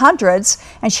mid-1800s,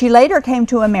 and she later came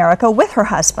to America with her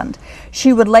husband.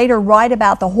 She would later write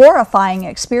about the horrifying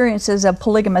experiences of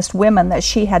polygamist women that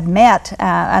she had met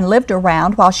and lived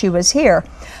around while she was here.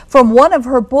 From one of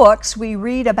her books, we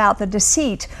read about the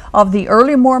deceit of the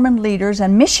early Mormon leaders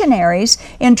and missionaries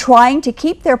in trying to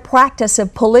keep their practice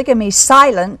of polygamy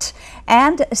silent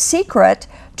and secret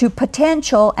to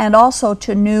potential and also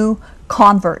to new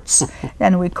converts.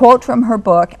 And we quote from her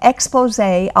book,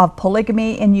 Exposé of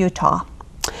Polygamy in Utah.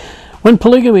 When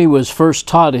polygamy was first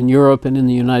taught in Europe and in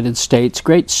the United States,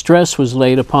 great stress was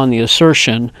laid upon the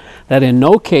assertion that in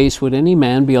no case would any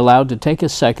man be allowed to take a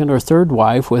second or third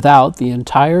wife without the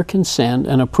entire consent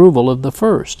and approval of the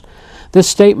first. This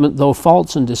statement, though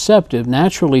false and deceptive,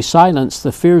 naturally silenced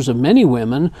the fears of many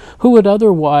women who would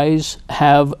otherwise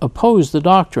have opposed the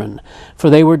doctrine, for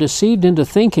they were deceived into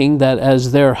thinking that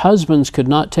as their husbands could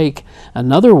not take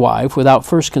another wife without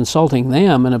first consulting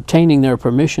them and obtaining their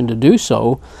permission to do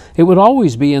so, it would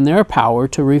always be in their power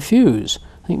to refuse.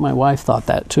 I think my wife thought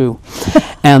that too.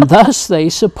 And thus they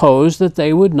supposed that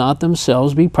they would not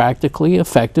themselves be practically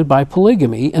affected by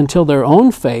polygamy until their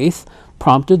own faith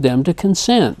prompted them to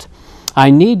consent. I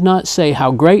need not say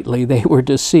how greatly they were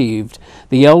deceived.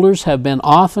 The elders have been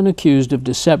often accused of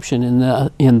deception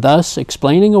in thus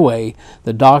explaining away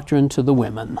the doctrine to the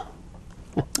women.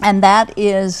 And that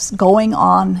is going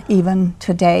on even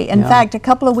today. In fact,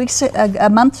 a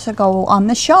month ago on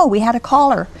the show, we had a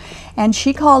caller, and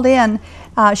she called in.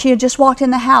 She had just walked in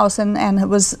the house and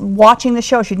was watching the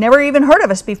show. She'd never even heard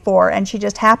of us before, and she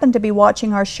just happened to be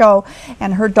watching our show,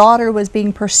 and her daughter was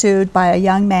being pursued by a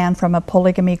young man from a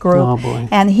polygamy group. Oh, boy.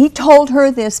 And he told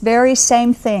her this very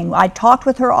same thing. I talked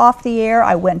with her off the air.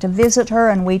 I went to visit her,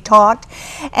 and we talked.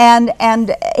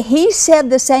 And he said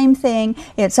the same thing.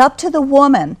 It's up to the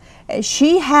woman.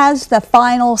 She has the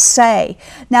final say.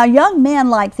 Now, young men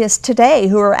like this today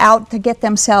who are out to get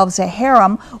themselves a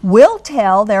harem will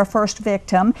tell their first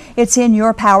victim, it's in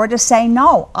your power to say,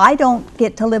 no, I don't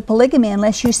get to live polygamy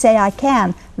unless you say I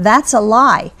can. That's a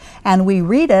lie. And we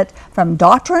read it from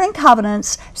Doctrine and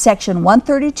Covenants, section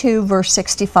 132, verse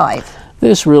 65.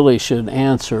 This really should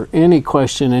answer any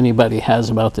question anybody has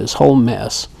about this whole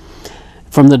mess.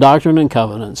 from the Doctrine and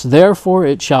Covenants, therefore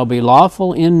it shall be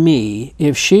lawful in me,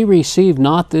 if she receive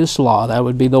not this law, that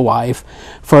would be the wife,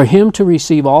 for him to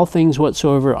receive all things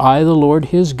whatsoever I, the Lord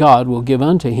his God, will give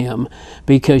unto him,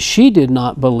 because she did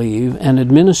not believe and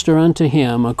administer unto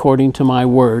him according to my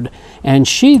word, and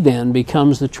she then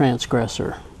becomes the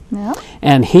transgressor. Yeah.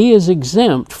 And he is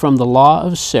exempt from the law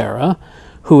of Sarah,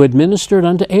 who administered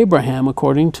unto Abraham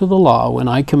according to the law, when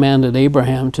I commanded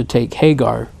Abraham to take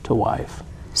Hagar to wife.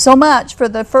 So much for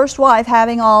the first wife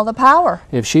having all the power.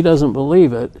 If she doesn't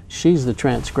believe it, she's the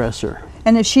transgressor.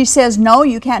 And if she says, no,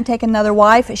 you can't take another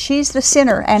wife, she's the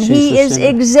sinner. And She's he the is sinner.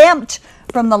 exempt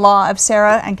from the law of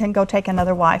Sarah and can go take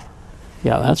another wife.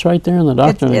 Yeah, that's right there in the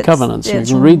Doctrine and It's- Covenants. You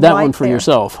it's can read that right one for there.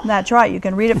 yourself. That's right. You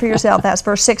can read it for yourself. That's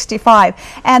verse 65.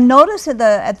 And notice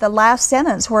at the last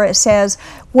sentence where it says,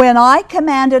 when I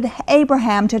commanded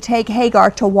Abraham to take Hagar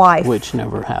to wife. Which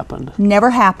never happened.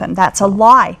 Never happened. That's a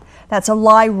lie. That's a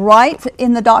lie right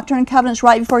in the Doctrine and Covenants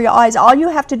right before your eyes. All you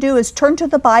have to do is turn to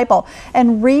the Bible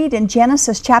and read in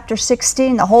Genesis chapter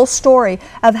 16 the whole story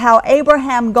of how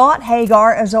Abraham got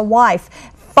Hagar as a wife.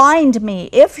 Find me,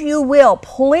 if you will,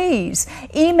 please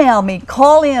email me,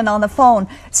 call in on the phone,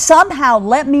 somehow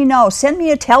let me know, send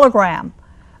me a telegram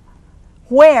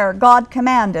where God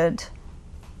commanded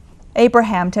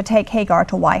Abraham to take Hagar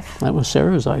to wife. That was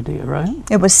Sarah's idea, right?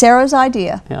 It was Sarah's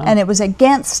idea, Yeah. and it was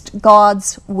against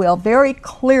God's will, very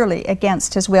clearly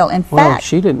against his will. In Well, fact,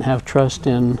 she didn't have trust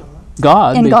in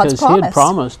God In God's because he had promise.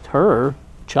 promised her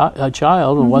a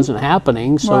child and it wasn't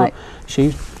happening. So Right.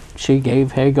 she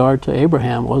gave Hagar to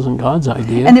Abraham. It wasn't God's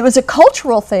idea. and it was a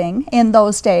cultural thing in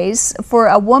those days for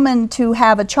a woman to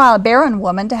have a child, barren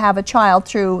woman, to have a child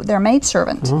through their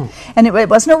maidservant. And it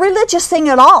wasn't a religious thing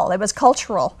at all. It was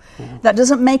cultural. That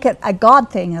doesn't make it a God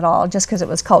thing at all, just because it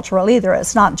was cultural either.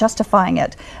 It's not justifying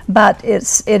it. But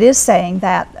it is saying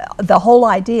that the whole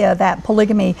idea that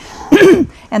polygamy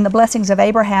and the blessings of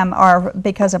Abraham are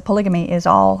because of polygamy is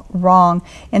all wrong.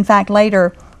 In fact,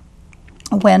 later,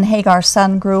 when Hagar's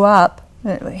son grew up,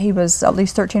 he was at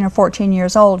least 13 or 14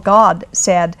 years old, God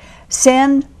said,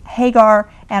 send Hagar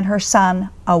and her son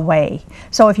away.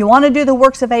 So if you want to do the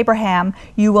works of Abraham,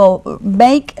 you will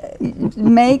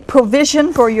make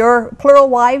provision for your plural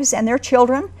wives and their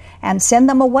children and send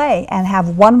them away and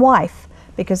have one wife,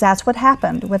 because that's what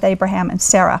happened with Abraham and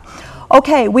Sarah.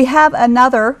 Okay, we have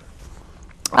another.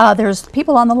 There's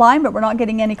people on the line, but we're not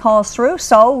getting any calls through,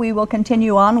 so we will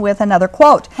continue on with another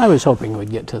quote. I was hoping we'd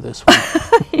get to this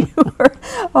one.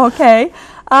 Okay.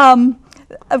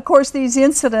 Of course, these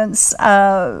incidents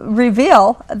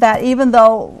reveal that even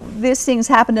though these things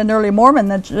happened in early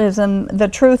Mormonism, the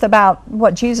truth about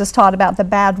what Jesus taught about the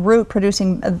bad root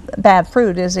producing bad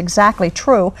fruit is exactly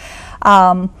true.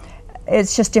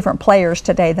 It's just different players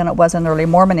today than it was in early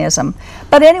Mormonism.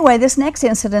 But anyway, this next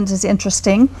incident is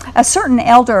interesting. A certain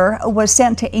elder was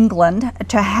sent to England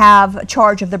to have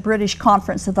charge of the British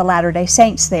Conference of the Latter-day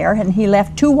Saints there, and he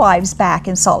left 2 wives back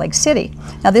in Salt Lake City.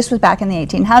 Now, this was back in the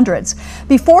 1800s.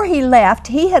 Before he left,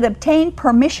 he had obtained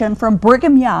permission from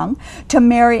Brigham Young to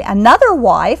marry another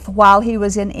wife while he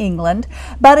was in England,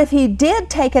 but if he did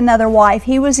take another wife,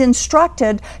 he was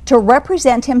instructed to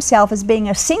represent himself as being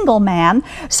a single man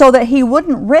so that he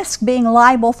wouldn't risk being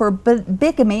liable for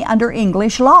bigamy under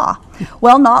English law.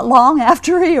 Well, not long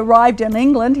after he arrived in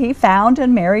England, he found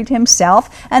and married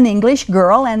himself an English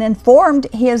girl and informed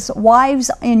his wives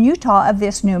in Utah of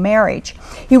this new marriage.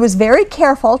 He was very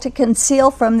careful to conceal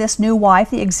from this new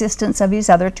wife the existence of his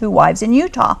other 2 wives in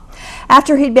Utah.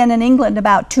 After he'd been in England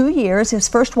about 2 years, his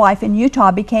first wife in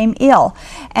Utah became ill,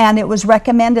 and it was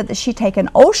recommended that she take an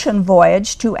ocean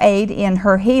voyage to aid in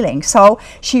her healing. So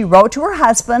she wrote to her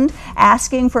husband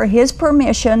asking for his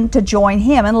permission to join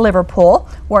him in Liverpool,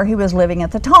 where he was living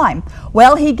at the time.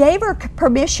 Well, he gave her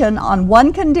permission on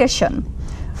one condition,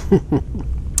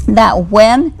 that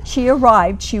when she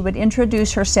arrived, she would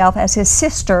introduce herself as his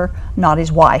sister, not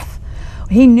his wife.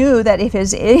 He knew that if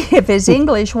his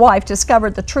English wife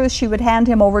discovered the truth, she would hand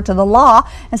him over to the law,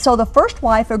 and so the first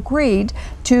wife agreed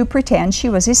to pretend she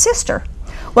was his sister.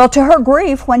 Well, to her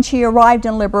grief, when she arrived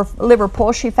in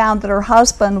Liverpool, she found that her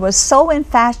husband was so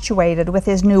infatuated with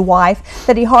his new wife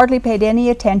that he hardly paid any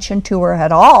attention to her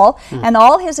at all, and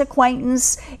all his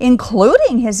acquaintances,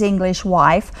 including his English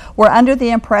wife, were under the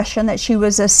impression that she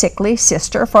was a sickly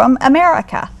sister from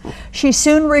America. She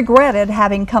soon regretted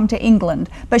having come to England,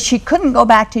 but she couldn't go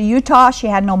back to Utah. She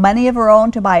had no money of her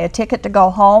own to buy a ticket to go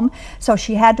home, so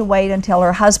she had to wait until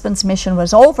her husband's mission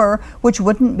was over, which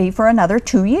wouldn't be for another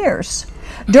 2 years.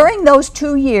 During those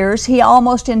 2 years, he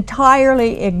almost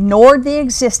entirely ignored the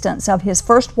existence of his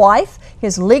first wife,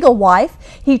 his legal wife.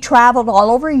 He traveled all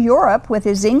over Europe with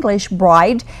his English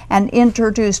bride and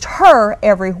introduced her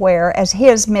everywhere as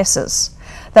his missus.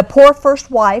 The poor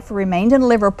first wife remained in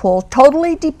Liverpool,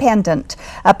 totally dependent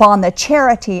upon the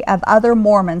charity of other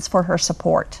Mormons for her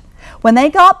support. When they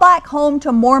got back home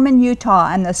to Mormon, Utah,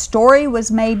 and the story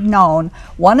was made known,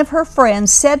 one of her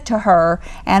friends said to her,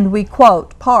 and we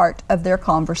quote part of their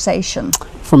conversation.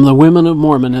 From the Women of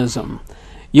Mormonism.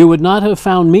 "You would not have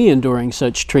found me enduring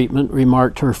such treatment,"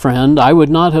 remarked her friend. "I would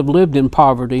not have lived in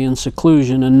poverty and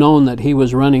seclusion and known that he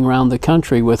was running round the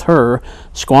country with her,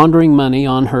 squandering money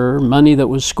on her, money that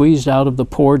was squeezed out of the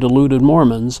poor, deluded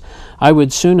Mormons. I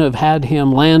would soon have had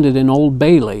him landed in Old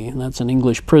Bailey," and that's an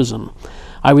English prison.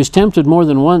 "I was tempted more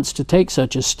than once to take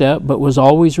such a step, but was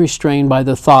always restrained by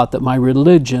the thought that my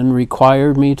religion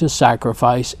required me to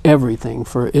sacrifice everything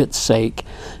for its sake,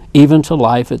 even to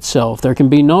life itself. There can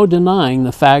be no denying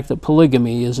the fact that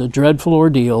polygamy is a dreadful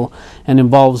ordeal and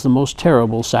involves the most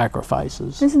terrible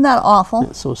sacrifices." Isn't that awful?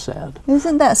 It's so sad.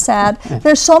 Isn't that sad?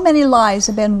 There's so many lives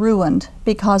have been ruined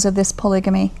because of this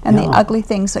polygamy and the ugly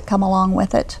things that come along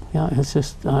with it. Yeah, it's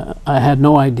just, I had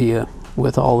no idea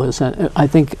with all this. And I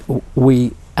think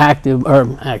we I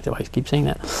keep saying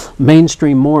that,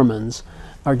 mainstream Mormons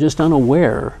are just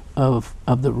unaware of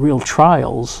the real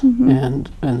trials and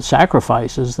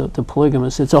sacrifices that the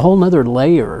polygamists. It's a whole other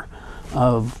layer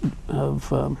of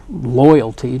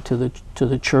loyalty to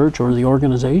the church or the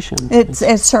organization. It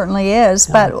certainly is,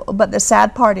 but the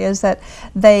sad part is that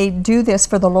they do this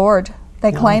for the Lord.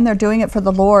 They claim they're doing it for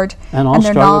the Lord, and all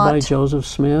they're started not. by Joseph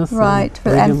Smith, right?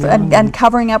 And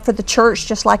covering up for the church,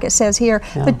 just like it says here.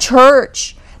 The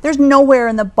church. There's nowhere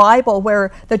in the Bible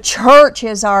where the church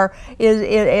is our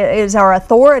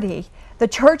authority. The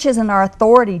church isn't our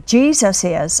authority. Jesus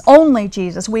is. Only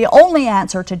Jesus. We only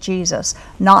answer to Jesus,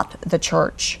 not the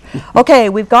church. Okay,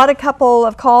 we've got a couple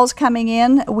of calls coming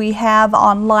in. We have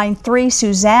on line 3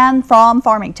 Suzanne from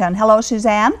Farmington. Hello,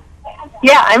 Suzanne.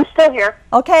 Yeah, I'm still here.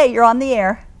 Okay, you're on the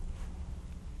air.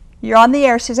 You're on the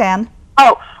air, Suzanne.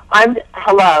 Oh,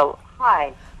 hello.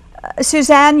 Hi.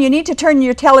 Suzanne, you need to turn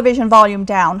your television volume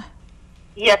down.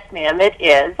 Yes, ma'am, it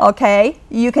is. Okay,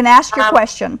 you can ask your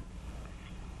question.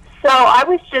 So I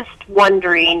was just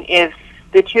wondering if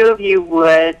the two of you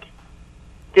would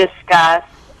discuss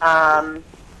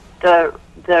the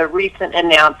recent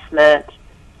announcement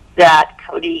that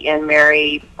Cody and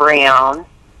Mary Brown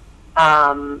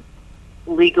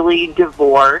legally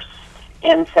divorced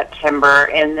in September,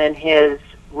 and then his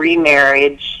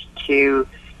remarriage to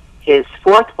his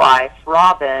fourth wife,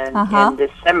 Robin, in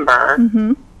December,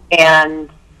 and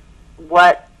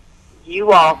what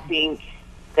you all think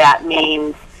that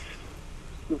means,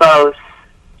 both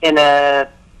in a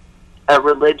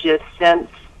religious sense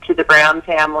to the Brown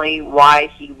family, why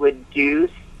he would do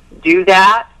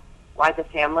that, why the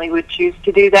family would choose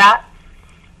to do that.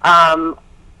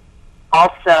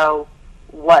 Also,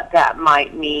 what that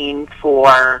might mean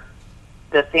for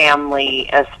the family,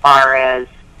 as far as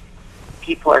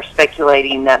people are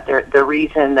speculating that the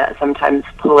reason that sometimes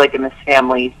polygamous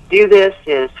families do this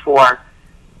is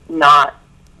not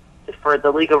for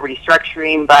the legal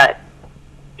restructuring, but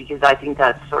because I think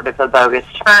that's sort of a bogus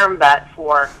term, but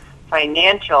for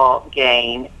financial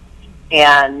gain,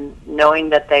 and knowing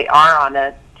that they are on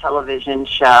a television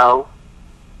show,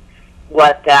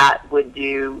 what that would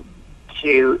do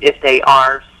to, if they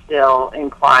are still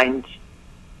inclined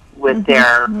with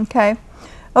their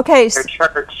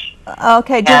church.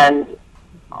 And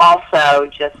also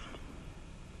just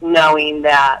knowing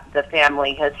that the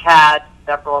family has had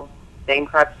several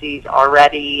bankruptcies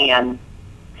already and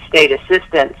state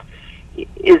assistance,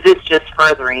 is this just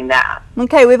furthering that?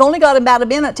 Okay, we've only got about a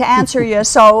minute to answer you,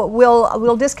 so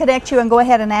we'll disconnect you and go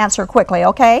ahead and answer quickly,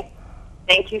 okay?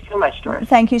 Thank you so much, Doris.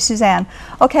 Thank you, Suzanne.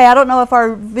 Okay, I don't know if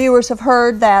our viewers have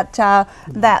heard that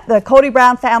that the Cody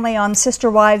Brown family on Sister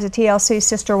Wives, the TLC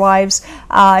Sister Wives,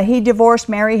 he divorced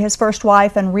Mary, his first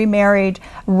wife, and remarried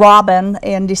Robin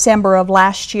in December of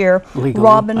last year.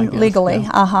 Legally.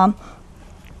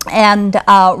 And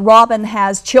Robin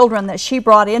has children that she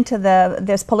brought into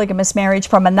this polygamous marriage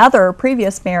from another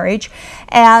previous marriage.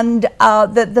 And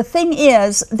the thing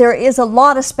is, there is a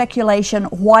lot of speculation.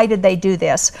 Why did they do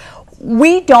this?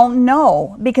 We don't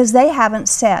know, because they haven't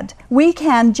said. We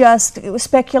can just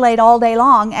speculate all day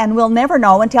long, and we'll never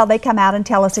know until they come out and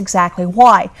tell us exactly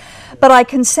why. But I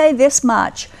can say this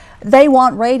much. They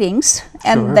want ratings,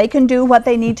 and they can do what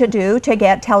they need to do to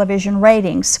get television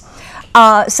ratings.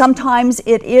 Sometimes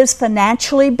it is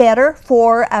financially better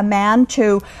for a man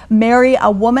to marry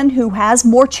a woman who has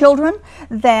more children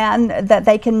than that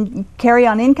they can carry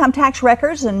on income tax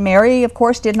records. And Mary, of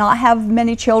course, did not have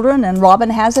many children, and Robin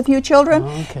has a few children.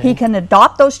 Okay. He can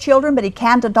adopt those children, but he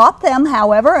can't adopt them,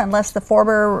 however, unless the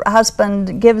former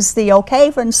husband gives the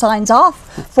okay and signs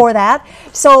off for that.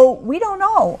 So we don't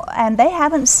know, and they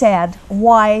haven't said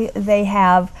why they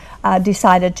have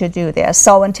decided to do this.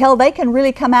 So until they can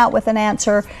really come out with an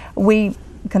answer, we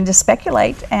can just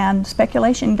speculate, and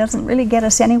speculation doesn't really get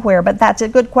us anywhere. But that's a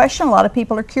good question. A lot of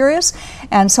people are curious,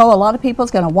 and so a lot of people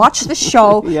is going to watch the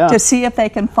show Yeah. to see if they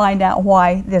can find out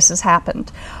why this has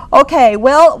happened. Okay,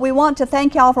 well, we want to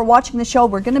thank y'all for watching the show.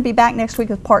 We're going to be back next week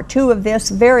with part 2 of this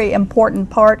very important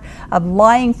part of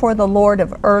lying for the Lord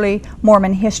of early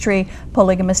Mormon history,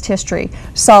 polygamist history.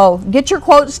 So get your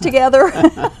quotes together.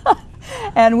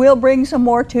 And we'll bring some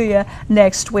more to you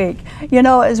next week. You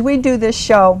know, as we do this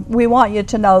show, we want you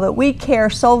to know that we care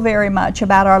so very much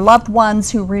about our loved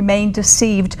ones who remain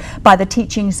deceived by the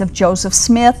teachings of Joseph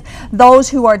Smith, those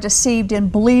who are deceived in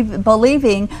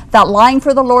believing that lying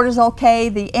for the Lord is okay,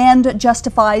 the end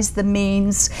justifies the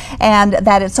means, and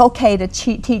that it's okay to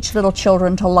teach little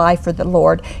children to lie for the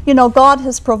Lord. You know, God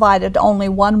has provided only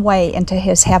one way into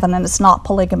His heaven, and it's not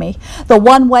polygamy. The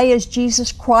one way is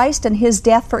Jesus Christ and His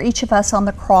death for each of us on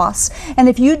the cross. And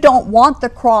if you don't want the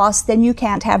cross, then you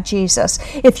can't have Jesus.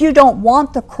 If you don't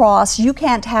want the cross, you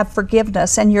can't have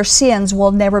forgiveness, and your sins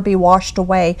will never be washed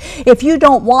away. If you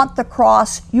don't want the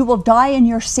cross, you will die in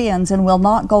your sins and will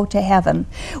not go to heaven.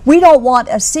 We don't want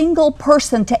a single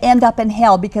person to end up in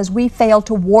hell because we failed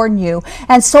to warn you.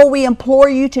 And so we implore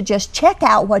you to just check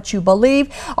out what you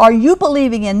believe. Are you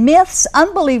believing in myths,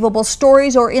 unbelievable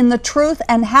stories, or in the truth?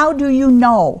 And how do you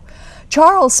know?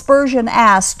 Charles Spurgeon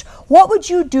asked, "What would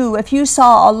you do if you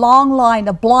saw a long line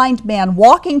of blind men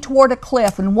walking toward a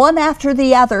cliff, and one after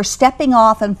the other stepping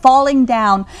off and falling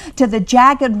down to the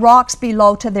jagged rocks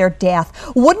below to their death?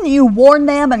 Wouldn't you warn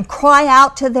them and cry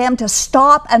out to them to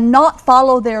stop and not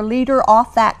follow their leader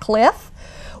off that cliff?"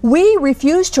 We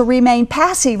refuse to remain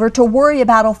passive or to worry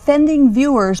about offending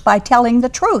viewers by telling the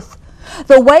truth.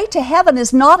 The way to heaven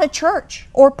is not a church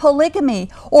or polygamy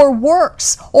or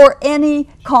works or any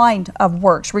kind of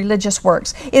works, religious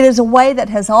works. It is a way that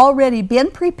has already been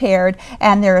prepared,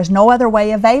 and there is no other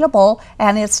way available,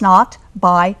 and it's not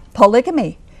by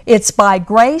polygamy. It's by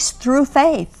grace through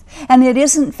faith. And it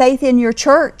isn't faith in your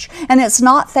church, and it's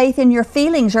not faith in your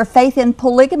feelings or faith in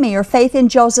polygamy or faith in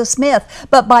Joseph Smith,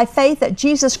 but by faith that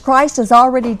Jesus Christ has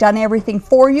already done everything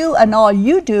for you, and all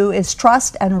you do is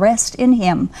trust and rest in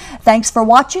Him. Thanks for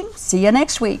watching. See you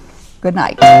next week. Good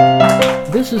night.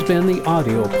 This has been the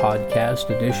audio podcast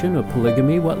edition of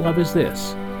Polygamy, What Love Is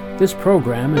This? This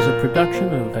program is a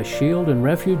production of a Shield and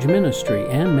Refuge Ministry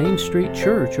and Main Street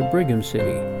Church of Brigham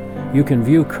City. You can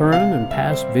view current and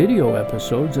past video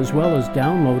episodes as well as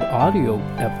download audio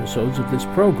episodes of this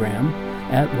program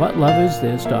at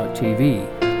whatlovethis.tv.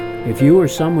 If you or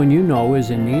someone you know is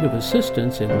in need of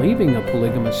assistance in leaving a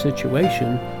polygamous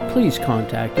situation, please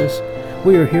contact us.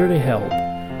 We are here to help.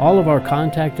 All of our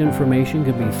contact information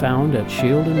can be found at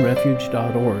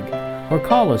shieldandrefuge.org or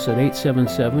call us at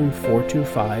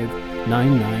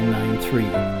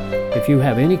 877-425-9993. If you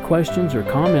have any questions or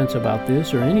comments about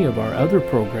this or any of our other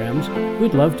programs,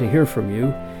 we'd love to hear from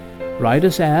you. Write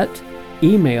us at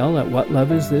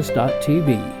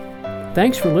email@whatlovethis.tv.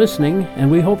 Thanks for listening, and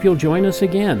we hope you'll join us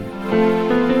again.